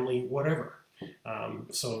your family, whatever.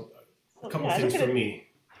 So a couple of things for me.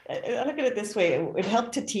 I look at it this way. It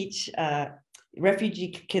helped to teach refugee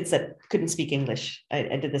kids that couldn't speak English.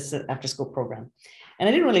 I did this after school program, and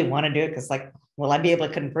I didn't really want to do it because will I be able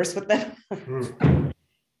to converse with them?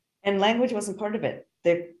 And language wasn't part of it.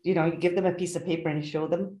 You give them a piece of paper and you show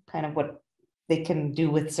them kind of what they can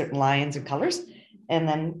do with certain lines and colors, and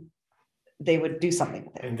then they would do something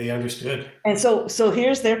with it. And they understood. And so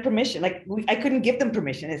here's their permission. Like I couldn't give them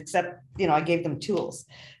permission except, I gave them tools.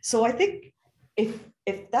 So I think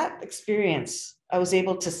if that experience, I was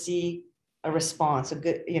able to see a response, a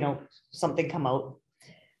good, something come out,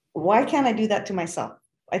 why can't I do that to myself?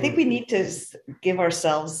 I think we need to give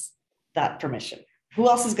ourselves that permission. Who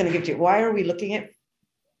else is going to give to you? Why are we looking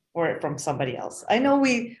for it from somebody else? I know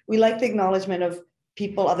we like the acknowledgement of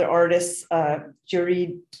people, other artists,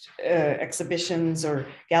 juried exhibitions or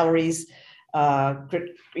galleries,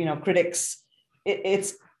 critics.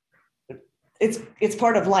 It's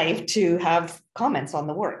part of life to have comments on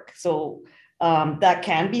the work. So that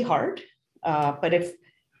can be hard, but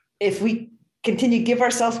if we continue to give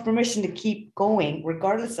ourselves permission to keep going,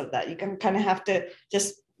 regardless of that, you can kind of have to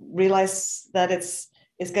just realize that it's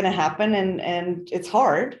going to happen and it's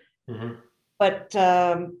hard, but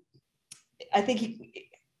I think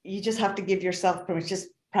you just have to give yourself permission. Just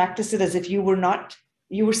practice it as if you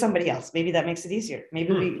were somebody else. Maybe that makes it easier.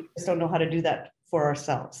 Maybe we just don't know how to do that for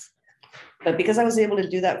ourselves. But because I was able to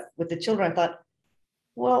do that with the children, I thought,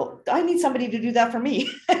 well, I need somebody to do that for me.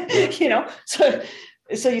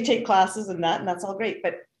 So you take classes and that's all great.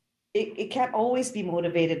 But it can't always be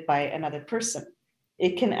motivated by another person.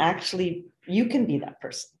 It can actually, you can be that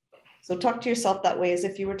person. So talk to yourself that way as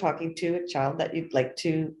if you were talking to a child that you'd like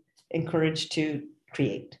to encourage to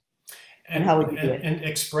create. And how would you do it? And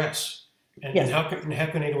express. And how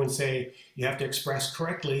can anyone say you have to express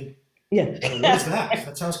correctly? Yeah. What is that?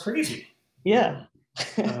 That sounds crazy. Yeah.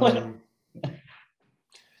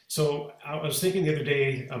 So I was thinking the other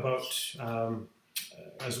day about,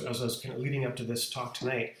 as I was kind of leading up to this talk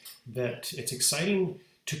tonight, that it's exciting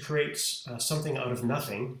to create something out of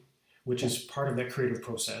nothing, which is part of that creative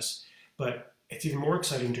process, but it's even more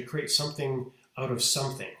exciting to create something out of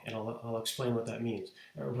something, and I'll explain what that means,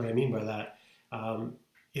 or what I mean by that.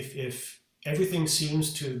 If everything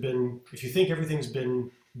seems to have been, if you think everything's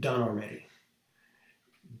been done already,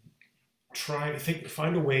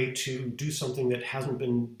 find a way to do something that hasn't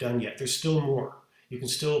been done yet. There's still more. You can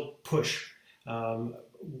still push. I'm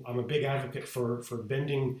a big advocate for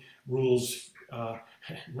bending rules,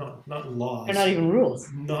 not laws. They're not even rules.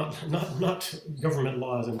 Not government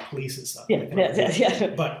laws and police and stuff.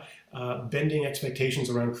 Yeah. But bending expectations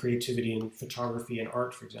around creativity in photography and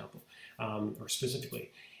art, for example, or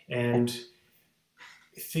specifically, and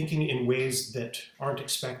thinking in ways that aren't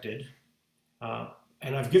expected.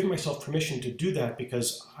 And I've given myself permission to do that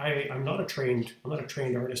because I'm not a trained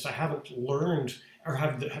artist. I haven't learned or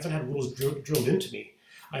haven't had rules drilled into me.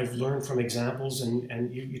 I've learned from examples,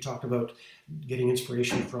 and you talked about getting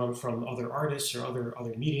inspiration from other artists or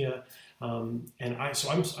other media, and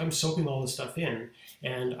I'm soaking all this stuff in,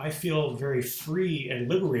 and I feel very free and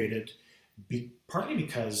liberated, partly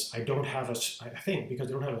because I don't have because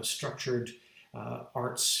I don't have a structured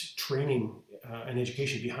arts training and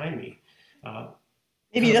education behind me.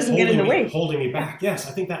 Maybe it doesn't get in the way. Holding me back. Yes,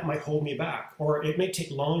 I think that might hold me back. Or it may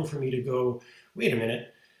take long for me to go, wait a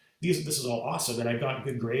minute, this is all awesome, and I got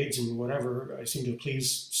good grades and whatever. I seem to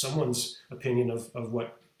please someone's opinion of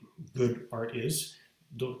what good art is.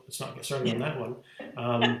 Let's not get started on that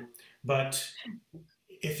one. But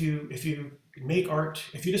if you make art,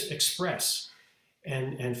 if you just express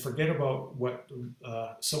and forget about what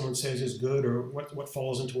someone says is good or what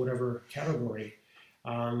falls into whatever category,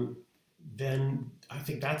 then I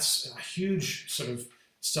think that's a huge sort of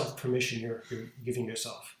self-permission you're giving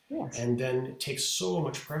yourself. Yes. And then it takes so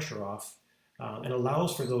much pressure off and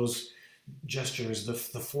allows for those gestures, the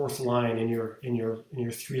fourth line in your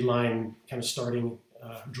 3-line kind of starting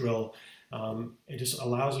drill. It just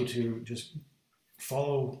allows you to just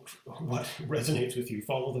follow what resonates with you,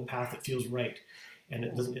 follow the path that feels right. And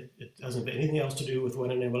it doesn't have anything else to do with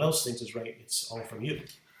what anyone else thinks is right. It's all from you.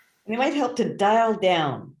 And it might help to dial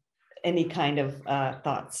down any kind of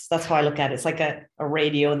thoughts. That's how I look at it. It's like a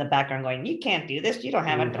radio in the background going, you can't do this. You don't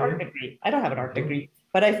have an art degree. I don't have an art degree,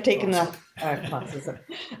 but I've taken enough classes.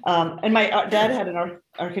 And my dad had an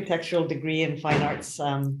architectural degree in fine arts.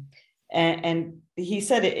 And he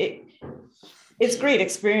said it's great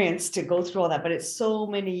experience to go through all that, but it's so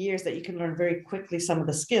many years that you can learn very quickly some of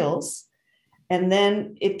the skills. And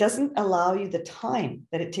then it doesn't allow you the time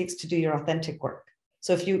that it takes to do your authentic work.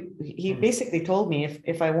 So he basically told me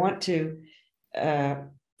if I want to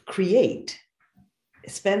create,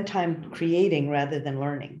 spend time creating rather than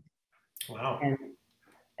learning. Wow.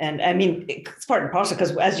 And I mean, it's part and parcel,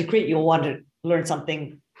 because as you create, you'll want to learn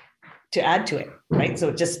something to add to it, right? So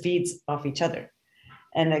it just feeds off each other.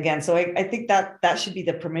 And again, so I think that should be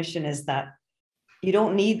the permission, is that you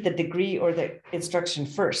don't need the degree or the instruction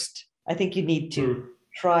first. I think you need to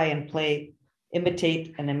try and play,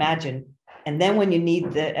 imitate, and imagine. And then when you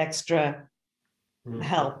need the extra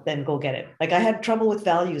help, then go get it. Like I had trouble with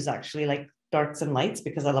values, actually, like darks and lights,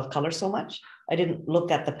 because I love color so much. I didn't look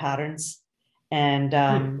at the patterns. And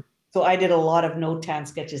so I did a lot of no tan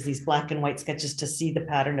sketches, these black and white sketches, to see the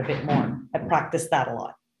pattern a bit more. I practiced that a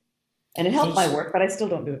lot. And it helped my work, but I still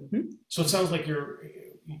don't do it. So it sounds like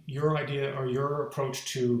your idea or your approach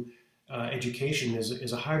to education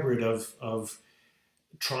is a hybrid of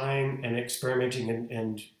trying and experimenting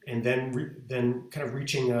and then kind of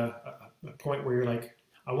reaching a point where you're like,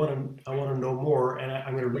 I want to know more, and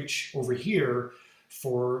I'm going to reach over here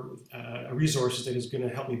for resources that is going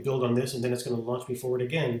to help me build on this, and then it's going to launch me forward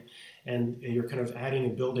again. And you're kind of adding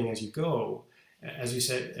and building as you go. As you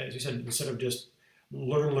said, instead of just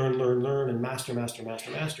learn, and master.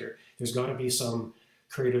 There's got to be some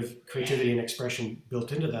creativity and expression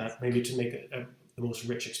built into that, maybe to make it the most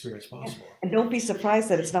rich experience possible. And don't be surprised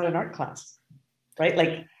that it's not an art class, right?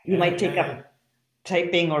 Like you might take up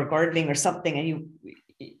typing or gardening or something, and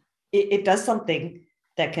it does something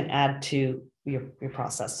that can add to your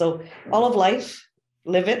process. So all of life,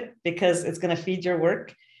 live it, because it's going to feed your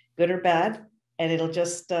work, good or bad, and it'll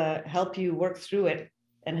just help you work through it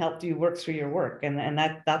and help you work through your work. And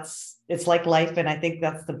that's it's like life, and I think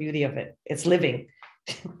that's the beauty of it. It's living.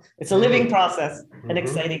 It's a living process, an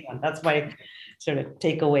exciting one. That's my sort of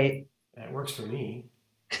takeaway. That works for me.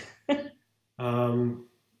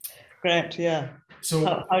 Grant, yeah.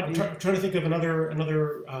 So I'm trying to think of another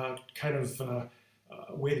kind of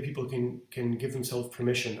way that people can give themselves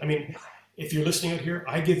permission. I mean, if you're listening out here,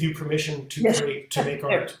 I give you permission to create, to make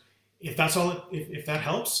art. If that's all, if that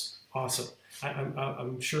helps, awesome.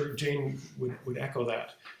 I'm sure Jane would echo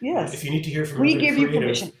that. Yes. If you need to hear from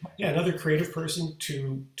another creative person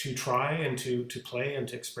to try and to play and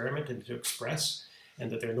to experiment and to express,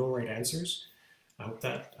 and that there are no right answers, I hope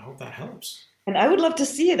that helps. And I would love to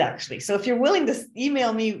see it, actually. So if you're willing to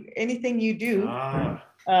email me anything you do,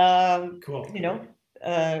 cool.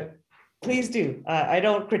 Please do. I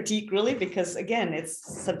don't critique really, because again,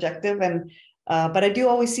 it's subjective, and but I do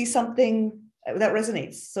always see something that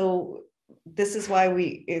resonates. So this is why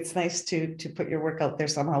it's nice to put your work out there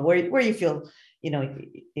somehow, where you feel,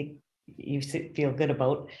 you feel good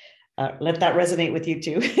about. Let that resonate with you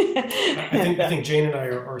too. I think Jane and I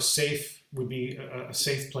are safe. Would be a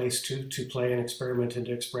safe place to play and experiment and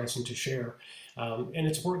to express and to share. And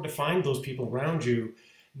it's important to find those people around you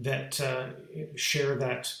that share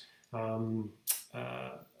that an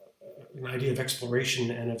idea of exploration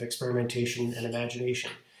and of experimentation and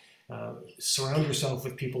imagination. surround yourself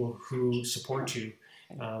with people who support you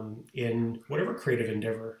in whatever creative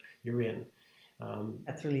endeavor you're in.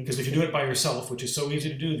 That's really because if you do it by yourself, which is so easy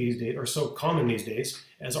to do these days, or so common these days,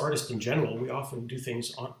 as artists in general, we often do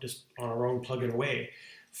things just on our own, plugging away.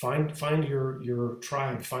 Find your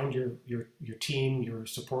tribe, find your team, your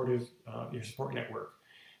support network,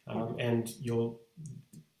 and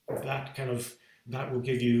that will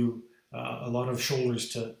give you a lot of shoulders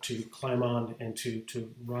to climb on and to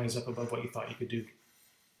rise up above what you thought you could do.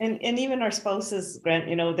 And even our spouses, Grant,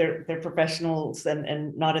 they're professionals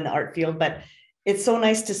and not in the art field, but it's so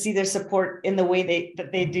nice to see their support in the way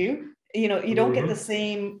that they do. You don't get the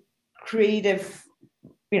same creative,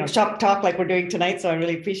 shop talk like we're doing tonight. So I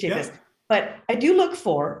really appreciate this. But I do look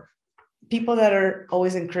for people that are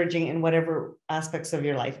always encouraging in whatever aspects of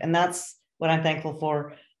your life. And that's what I'm thankful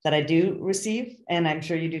for, that I do receive. And I'm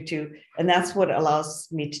sure you do too. And that's what allows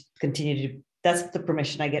me to continue to, that's the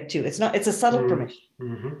permission I get too. It's a subtle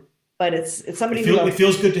permission. But it's somebody it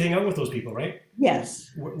feels good to hang out with those people, right? Yes.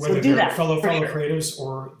 Whether they're fellow creatives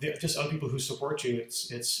or just other people who support you, it's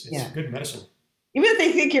good medicine. Even if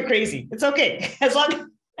they think you're crazy, it's okay. As long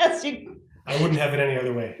as you. I wouldn't have it any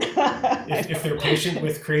other way. If they're patient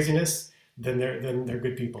with craziness, then they're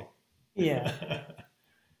good people. Yeah.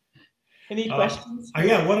 Any questions?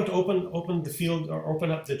 I wanted to open the field or open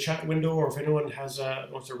up the chat window, or if anyone wants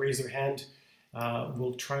to raise their hand,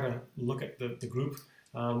 we'll try to look at the group.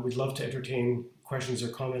 We'd love to entertain questions or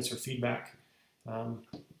comments or feedback from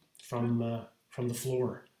the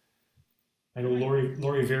floor. I know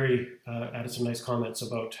Lori very added some nice comments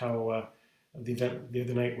about how the event the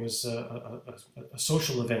other night was a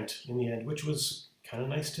social event in the end, which was kind of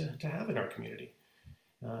nice to have in our community,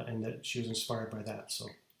 and that she was inspired by that. So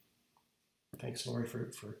thanks, Lori,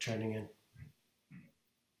 for chiming in.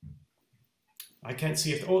 I can't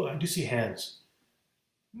see if I do see hands.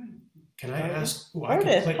 Can I ask?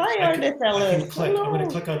 Ardith. Hi, Ardith Ellis. I'm going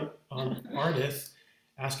to click on Ardith,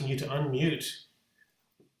 asking you to unmute.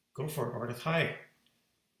 Go for it, Ardith. Hi.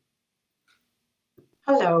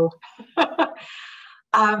 Hello.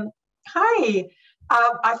 Hi.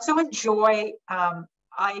 I so enjoy. I'm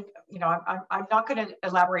not going to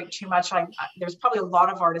elaborate too much. There's probably a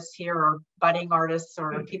lot of artists here, or budding artists,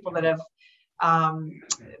 or people that have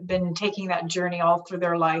been taking that journey all through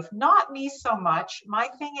their life. Not me so much. My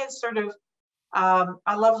thing is sort of,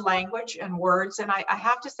 I love language and words, and I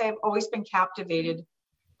have to say I've always been captivated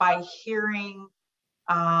by hearing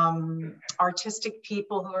artistic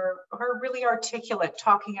people who are really articulate,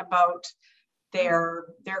 talking about their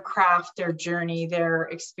craft, their journey, their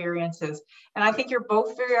experiences. And I think you're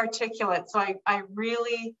both very articulate. So I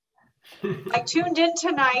really tuned in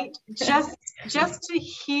tonight just to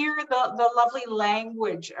hear the lovely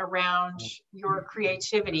language around your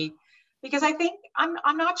creativity, because I think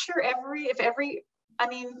I'm not sure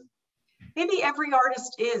maybe every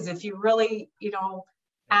artist is, if you really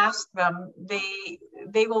ask them,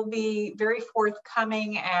 they will be very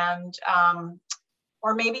forthcoming, and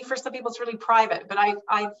or maybe for some people it's really private, but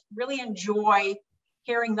I really enjoy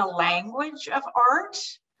hearing the language of art.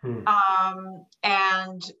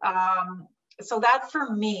 So that for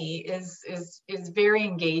me is very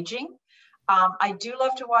engaging. I do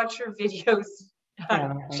love to watch your videos,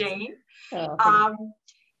 Jane.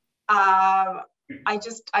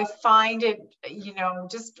 I find it,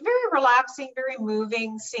 just very relaxing, very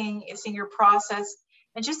moving, seeing your process,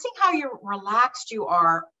 and just seeing how relaxed you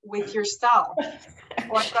are with yourself.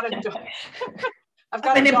 Oh, I've got a dog.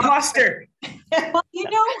 I'm an imposter. Well,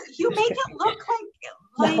 you make it look like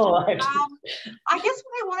no, I guess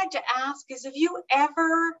what I wanted to ask is, if you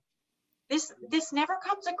ever, this never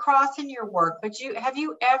comes across in your work, but have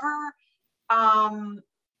you ever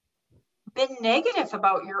been negative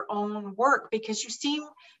about your own work? Because you seem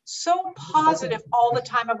so positive all the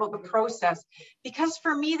time about the process. Because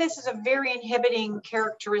for me, this is a very inhibiting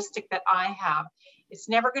characteristic that I have. It's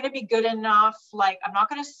never going to be good enough. Like, I'm not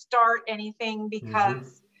going to start anything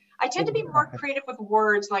because I tend to be more creative with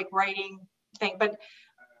words, like writing thing. But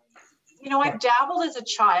I've dabbled as a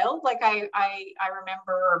child. Like I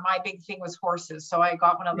remember my big thing was horses. So I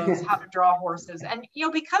got one of those how to draw horses. And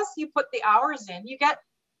because you put the hours in, you get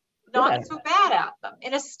not so bad at them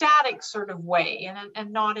in a static sort of way,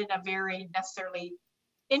 and not in a very necessarily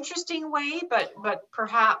interesting way, but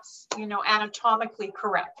perhaps anatomically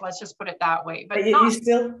correct. Let's just put it that way. But you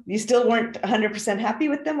still weren't 100% happy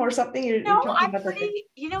with them or something? I'm pretty.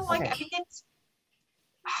 I think it's.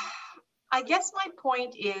 I guess my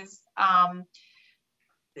point is,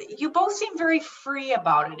 you both seem very free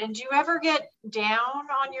about it. And do you ever get down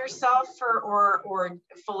on yourself or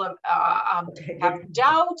full of have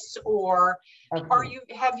doubts, or are you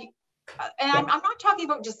and I'm not talking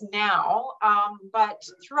about just now, but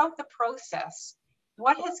throughout the process,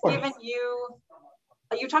 what has given you,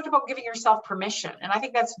 you talked about giving yourself permission, and I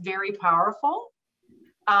think that's very powerful.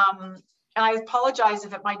 And I apologize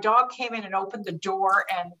if my dog came in and opened the door,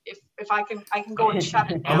 and if I can go and shut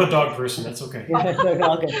it down. I'm a dog person, that's okay.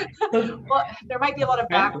 Well, there might be a lot of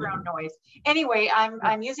background noise. Anyway,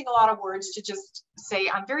 I'm using a lot of words to just say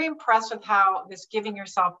I'm very impressed with how this giving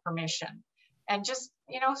yourself permission and just,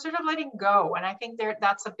 you know, sort of letting go. And I think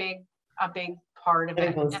that's a big part of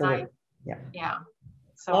it. And yeah.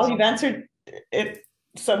 So well, you've answered it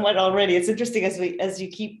somewhat already. It's interesting as you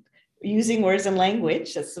keep using words and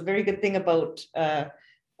language. That's a very good thing about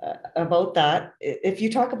that. If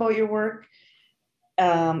you talk about your work,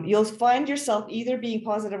 you'll find yourself either being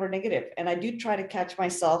positive or negative. And I do try to catch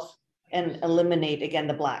myself and eliminate, again,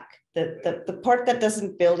 the black, the part that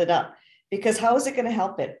doesn't build it up, because how is it going to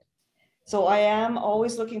help it? So I am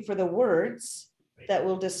always looking for the words that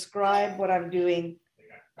will describe what I'm doing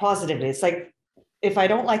positively. It's like, if I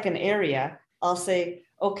don't like an area, I'll say,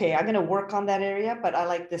 okay, I'm going to work on that area, but I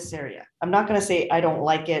like this area. I'm not going to say I don't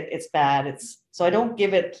like it, it's bad. So I don't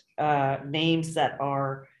give it names that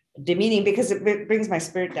are demeaning, because it brings my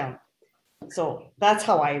spirit down. So that's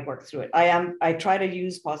how I work through it. I try to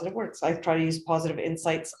use positive words. I try to use positive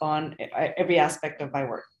insights on every aspect of my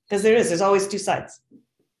work, because there's always two sides.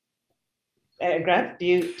 Grant,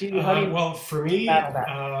 well, for me,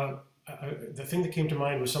 the thing that came to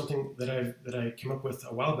mind was something that I came up with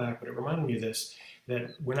a while back, but it reminded me of this,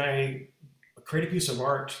 that when I create a piece of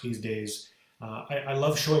art these days, I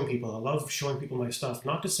love showing people. I love showing people my stuff,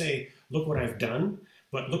 not to say, look what I've done,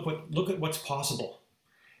 but look at what's possible.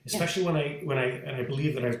 Especially when I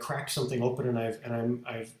believe that I've cracked something open and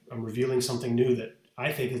I'm revealing something new that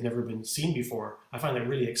I think has never been seen before. I find that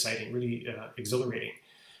really exciting, really exhilarating.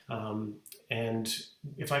 And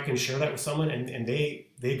if I can share that with someone and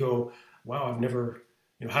they go, wow, I've never,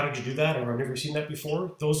 how did you do that? Or I've never seen that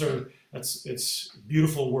before. It's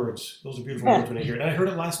beautiful words. Those are beautiful words when I hear it. And I heard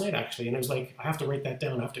it last night, actually. And I was like, I have to write that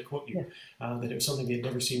down. I have to quote you, that it was something they had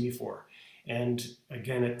never seen before. And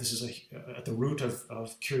again, this is at the root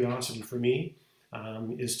of curiosity for me,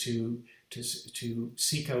 is to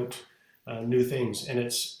seek out new things. And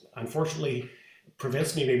it's unfortunately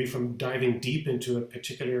prevents me maybe from diving deep into a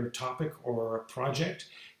particular topic or a project,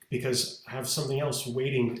 because I have something else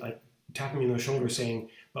waiting, like tapping me on the shoulder saying,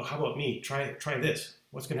 well, how about me? Try this.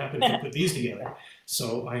 What's going to happen if you put these together?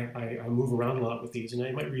 So I move around a lot with these, and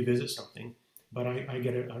I might revisit something, but I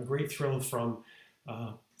get a great thrill from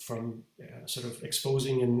sort of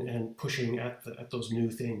exposing and pushing at those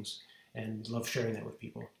new things, and love sharing that with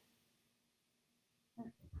people.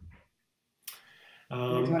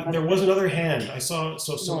 There was another hand. I saw,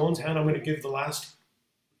 so Simone's hand. I'm going to give the last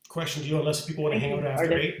question to you, unless people want to hang out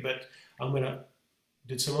after 8, but I'm going to,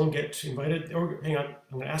 did Simone get invited? Or hang on,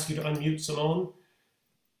 I'm going to ask you to unmute Simone.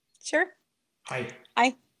 Sure. Hi.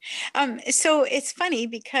 So it's funny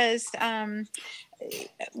because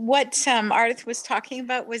what Ardith was talking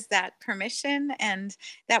about was that permission, and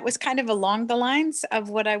that was kind of along the lines of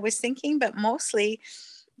what I was thinking, but mostly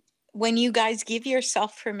when you guys give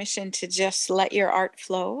yourself permission to just let your art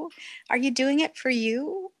flow, are you doing it for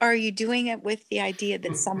you, or are you doing it with the idea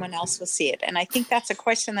that someone else will see it? And I think that's a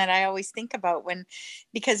question that I always think about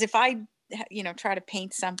because if I try to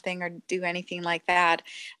paint something or do anything like that,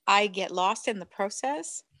 I get lost in the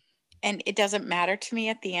process, and it doesn't matter to me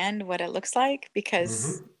at the end what it looks like,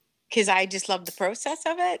 because I just love the process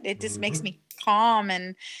of it. It just makes me calm,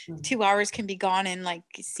 and 2 hours can be gone in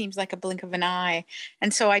it seems like a blink of an eye.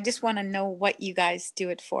 And so I just want to know what you guys do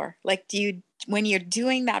it for. Like, when you're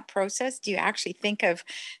doing that process, do you actually think of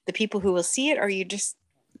the people who will see it, or are you just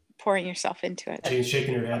pouring yourself into it? Jane's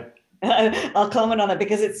shaking her head. I'll comment on that,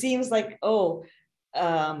 because it seems like, what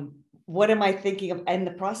am I thinking of in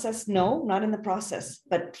the process? No, not in the process,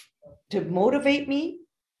 but to motivate me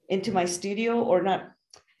into my studio or not.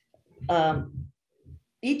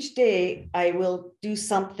 Each day I will do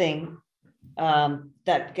something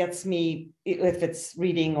that gets me, if it's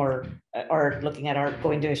reading or looking at art,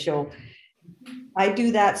 going to a show. I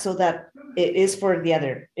do that so that it is for the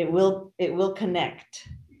other. It will connect.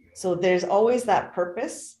 So there's always that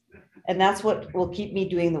purpose, and that's what will keep me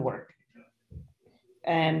doing the work.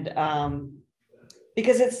 And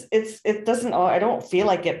because it doesn't, I don't feel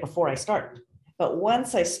like it before I start, but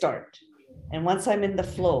once I start and once I'm in the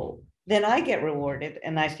flow, then I get rewarded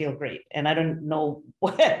and I feel great. And I don't know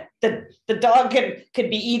what the dog could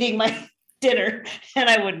be eating my dinner and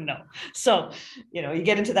I wouldn't know. So, you know, you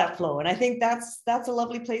get into that flow. And I think that's a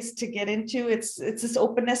lovely place to get into. It's this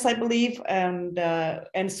openness, I believe.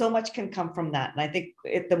 And so much can come from that. And I think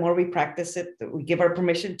the more we practice it, we give our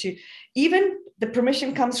permission to, even the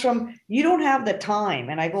permission comes from, you don't have the time.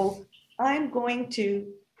 And I go, I'm going to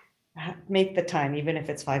make the time, even if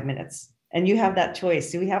it's 5 minutes. And you have that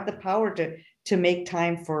choice. So we have the power to make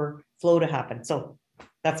time for flow to happen. So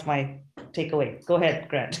that's my takeaway. Go ahead,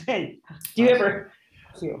 Grant. Do you ever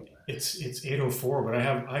feel? It's 8:04, but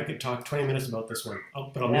I could talk 20 minutes about this one.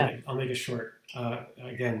 I'll make it short.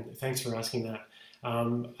 Again, thanks for asking that.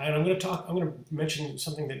 And I'm going to mention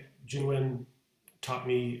something that Junwen taught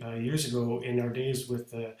me years ago in our days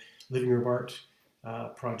with the Living Room Art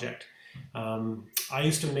project. I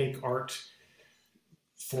used to make art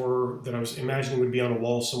that I was imagining would be on a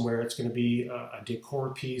wall somewhere. It's going to be a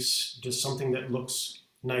decor piece, just something that looks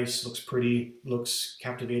nice, looks pretty, looks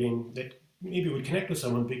captivating, that maybe would connect with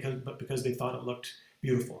someone because they thought it looked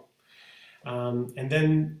beautiful. And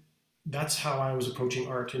then that's how I was approaching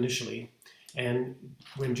art initially. And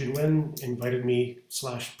when Junwen invited me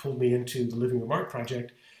 / pulled me into the Living Room Art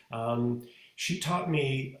project, she taught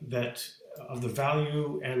me that of the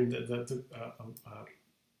value and the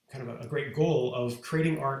kind of a great goal of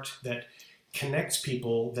creating art that connects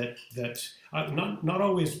people, that not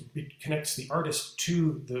always connects the artist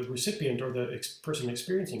to the recipient or the person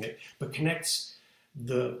experiencing it, but connects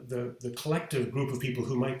the collective group of people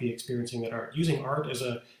who might be experiencing that art, using art as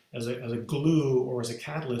a glue or as a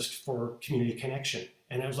catalyst for community connection.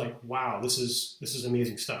 And I was like, wow, this is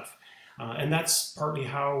amazing stuff. And that's partly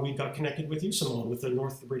how we got connected with you, Simone, with the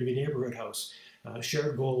North Burnaby Neighborhood House.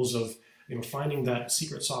 Shared goals of finding that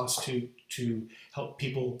secret sauce to help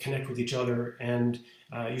people connect with each other, and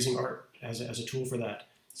using art as a tool for that.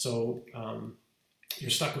 So you're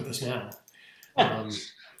stuck with us now.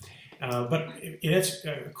 But it's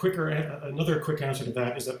another quick answer to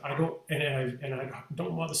that is that I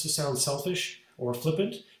don't want this to sound selfish or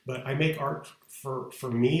flippant, but I make art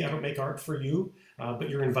for me. I don't make art for you, but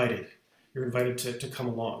you're invited. You're invited to come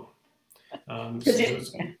along.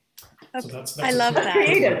 So that's I love that.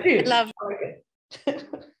 Creative too. Love.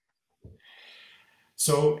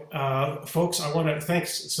 So, folks, I want to thank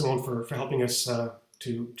Simone for helping us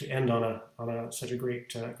to end on such a great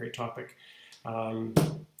topic.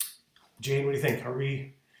 Jane, what do you think? Are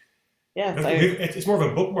we? Yes, it's more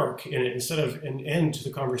of a bookmark in it instead of an end to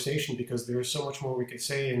the conversation, because there's so much more we could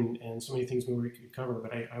say and so many things we could cover.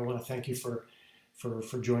 But I want to thank you for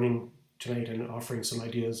joining tonight and offering some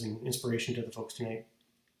ideas and inspiration to the folks tonight.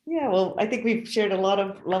 Yeah, well, I think we've shared a lot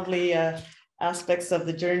of lovely aspects of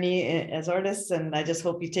the journey as artists, and I just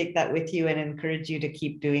hope you take that with you and encourage you to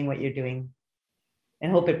keep doing what you're doing,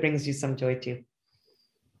 and hope it brings you some joy too.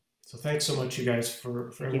 So thanks so much, you guys,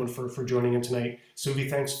 for everyone for joining in tonight. Suvi,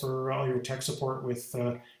 thanks for all your tech support with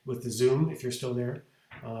the Zoom, if you're still there,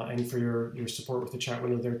 and for your support with the chat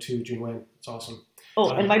window there too, Junwen. It's awesome.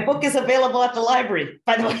 Oh, and my book is available at the library,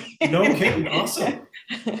 by the way. No kidding, awesome.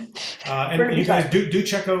 And you guys do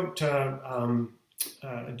check out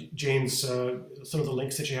Jane's some of the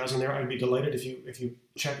links that she has in there. I'd be delighted if you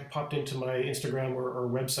popped into my Instagram or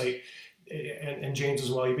website, and Jane's as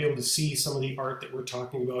well. You'll be able to see some of the art that we're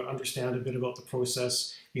talking about, understand a bit about the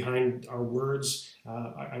process behind our words.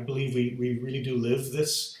 I believe we really do live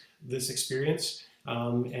this experience,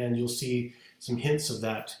 and you'll see some hints of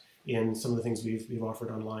that in some of the things we've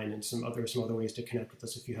offered online, and some other ways to connect with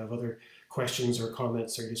us. If you have other questions or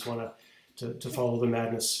comments, or you just want to follow the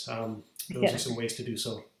madness, those are some ways to do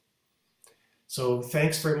so. So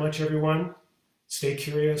thanks very much, everyone. Stay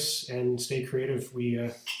curious and stay creative. We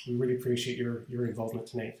really appreciate your involvement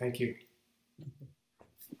tonight. Thank you.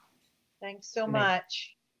 Thanks so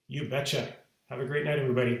much. You betcha. Have a great night,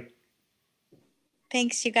 everybody.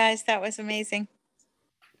 Thanks, you guys. That was amazing.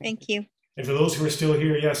 Thank you. And for those who are still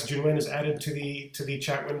here, yes, Junwen is added to the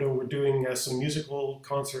chat window. We're doing some musical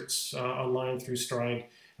concerts online through Stride.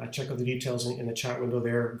 Check out the details in the chat window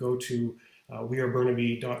there. Go to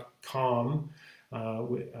weareburnaby.com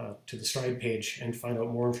to the Stride page and find out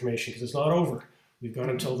more information, because it's not over. We've got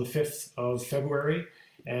until the 5th of February,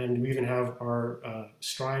 and we even have our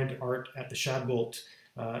Stride Art at the Shadbolt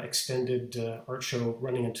extended art show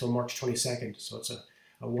running until March 22nd. So it's a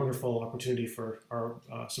wonderful opportunity for our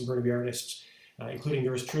some Burnaby artists, including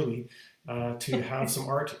yours truly, to have some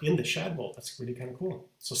art in the Shadbolt. That's really kind of cool.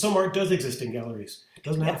 So some art does exist in galleries. It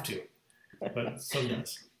doesn't have to, but some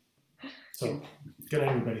does. So good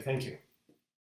night, everybody. Thank you.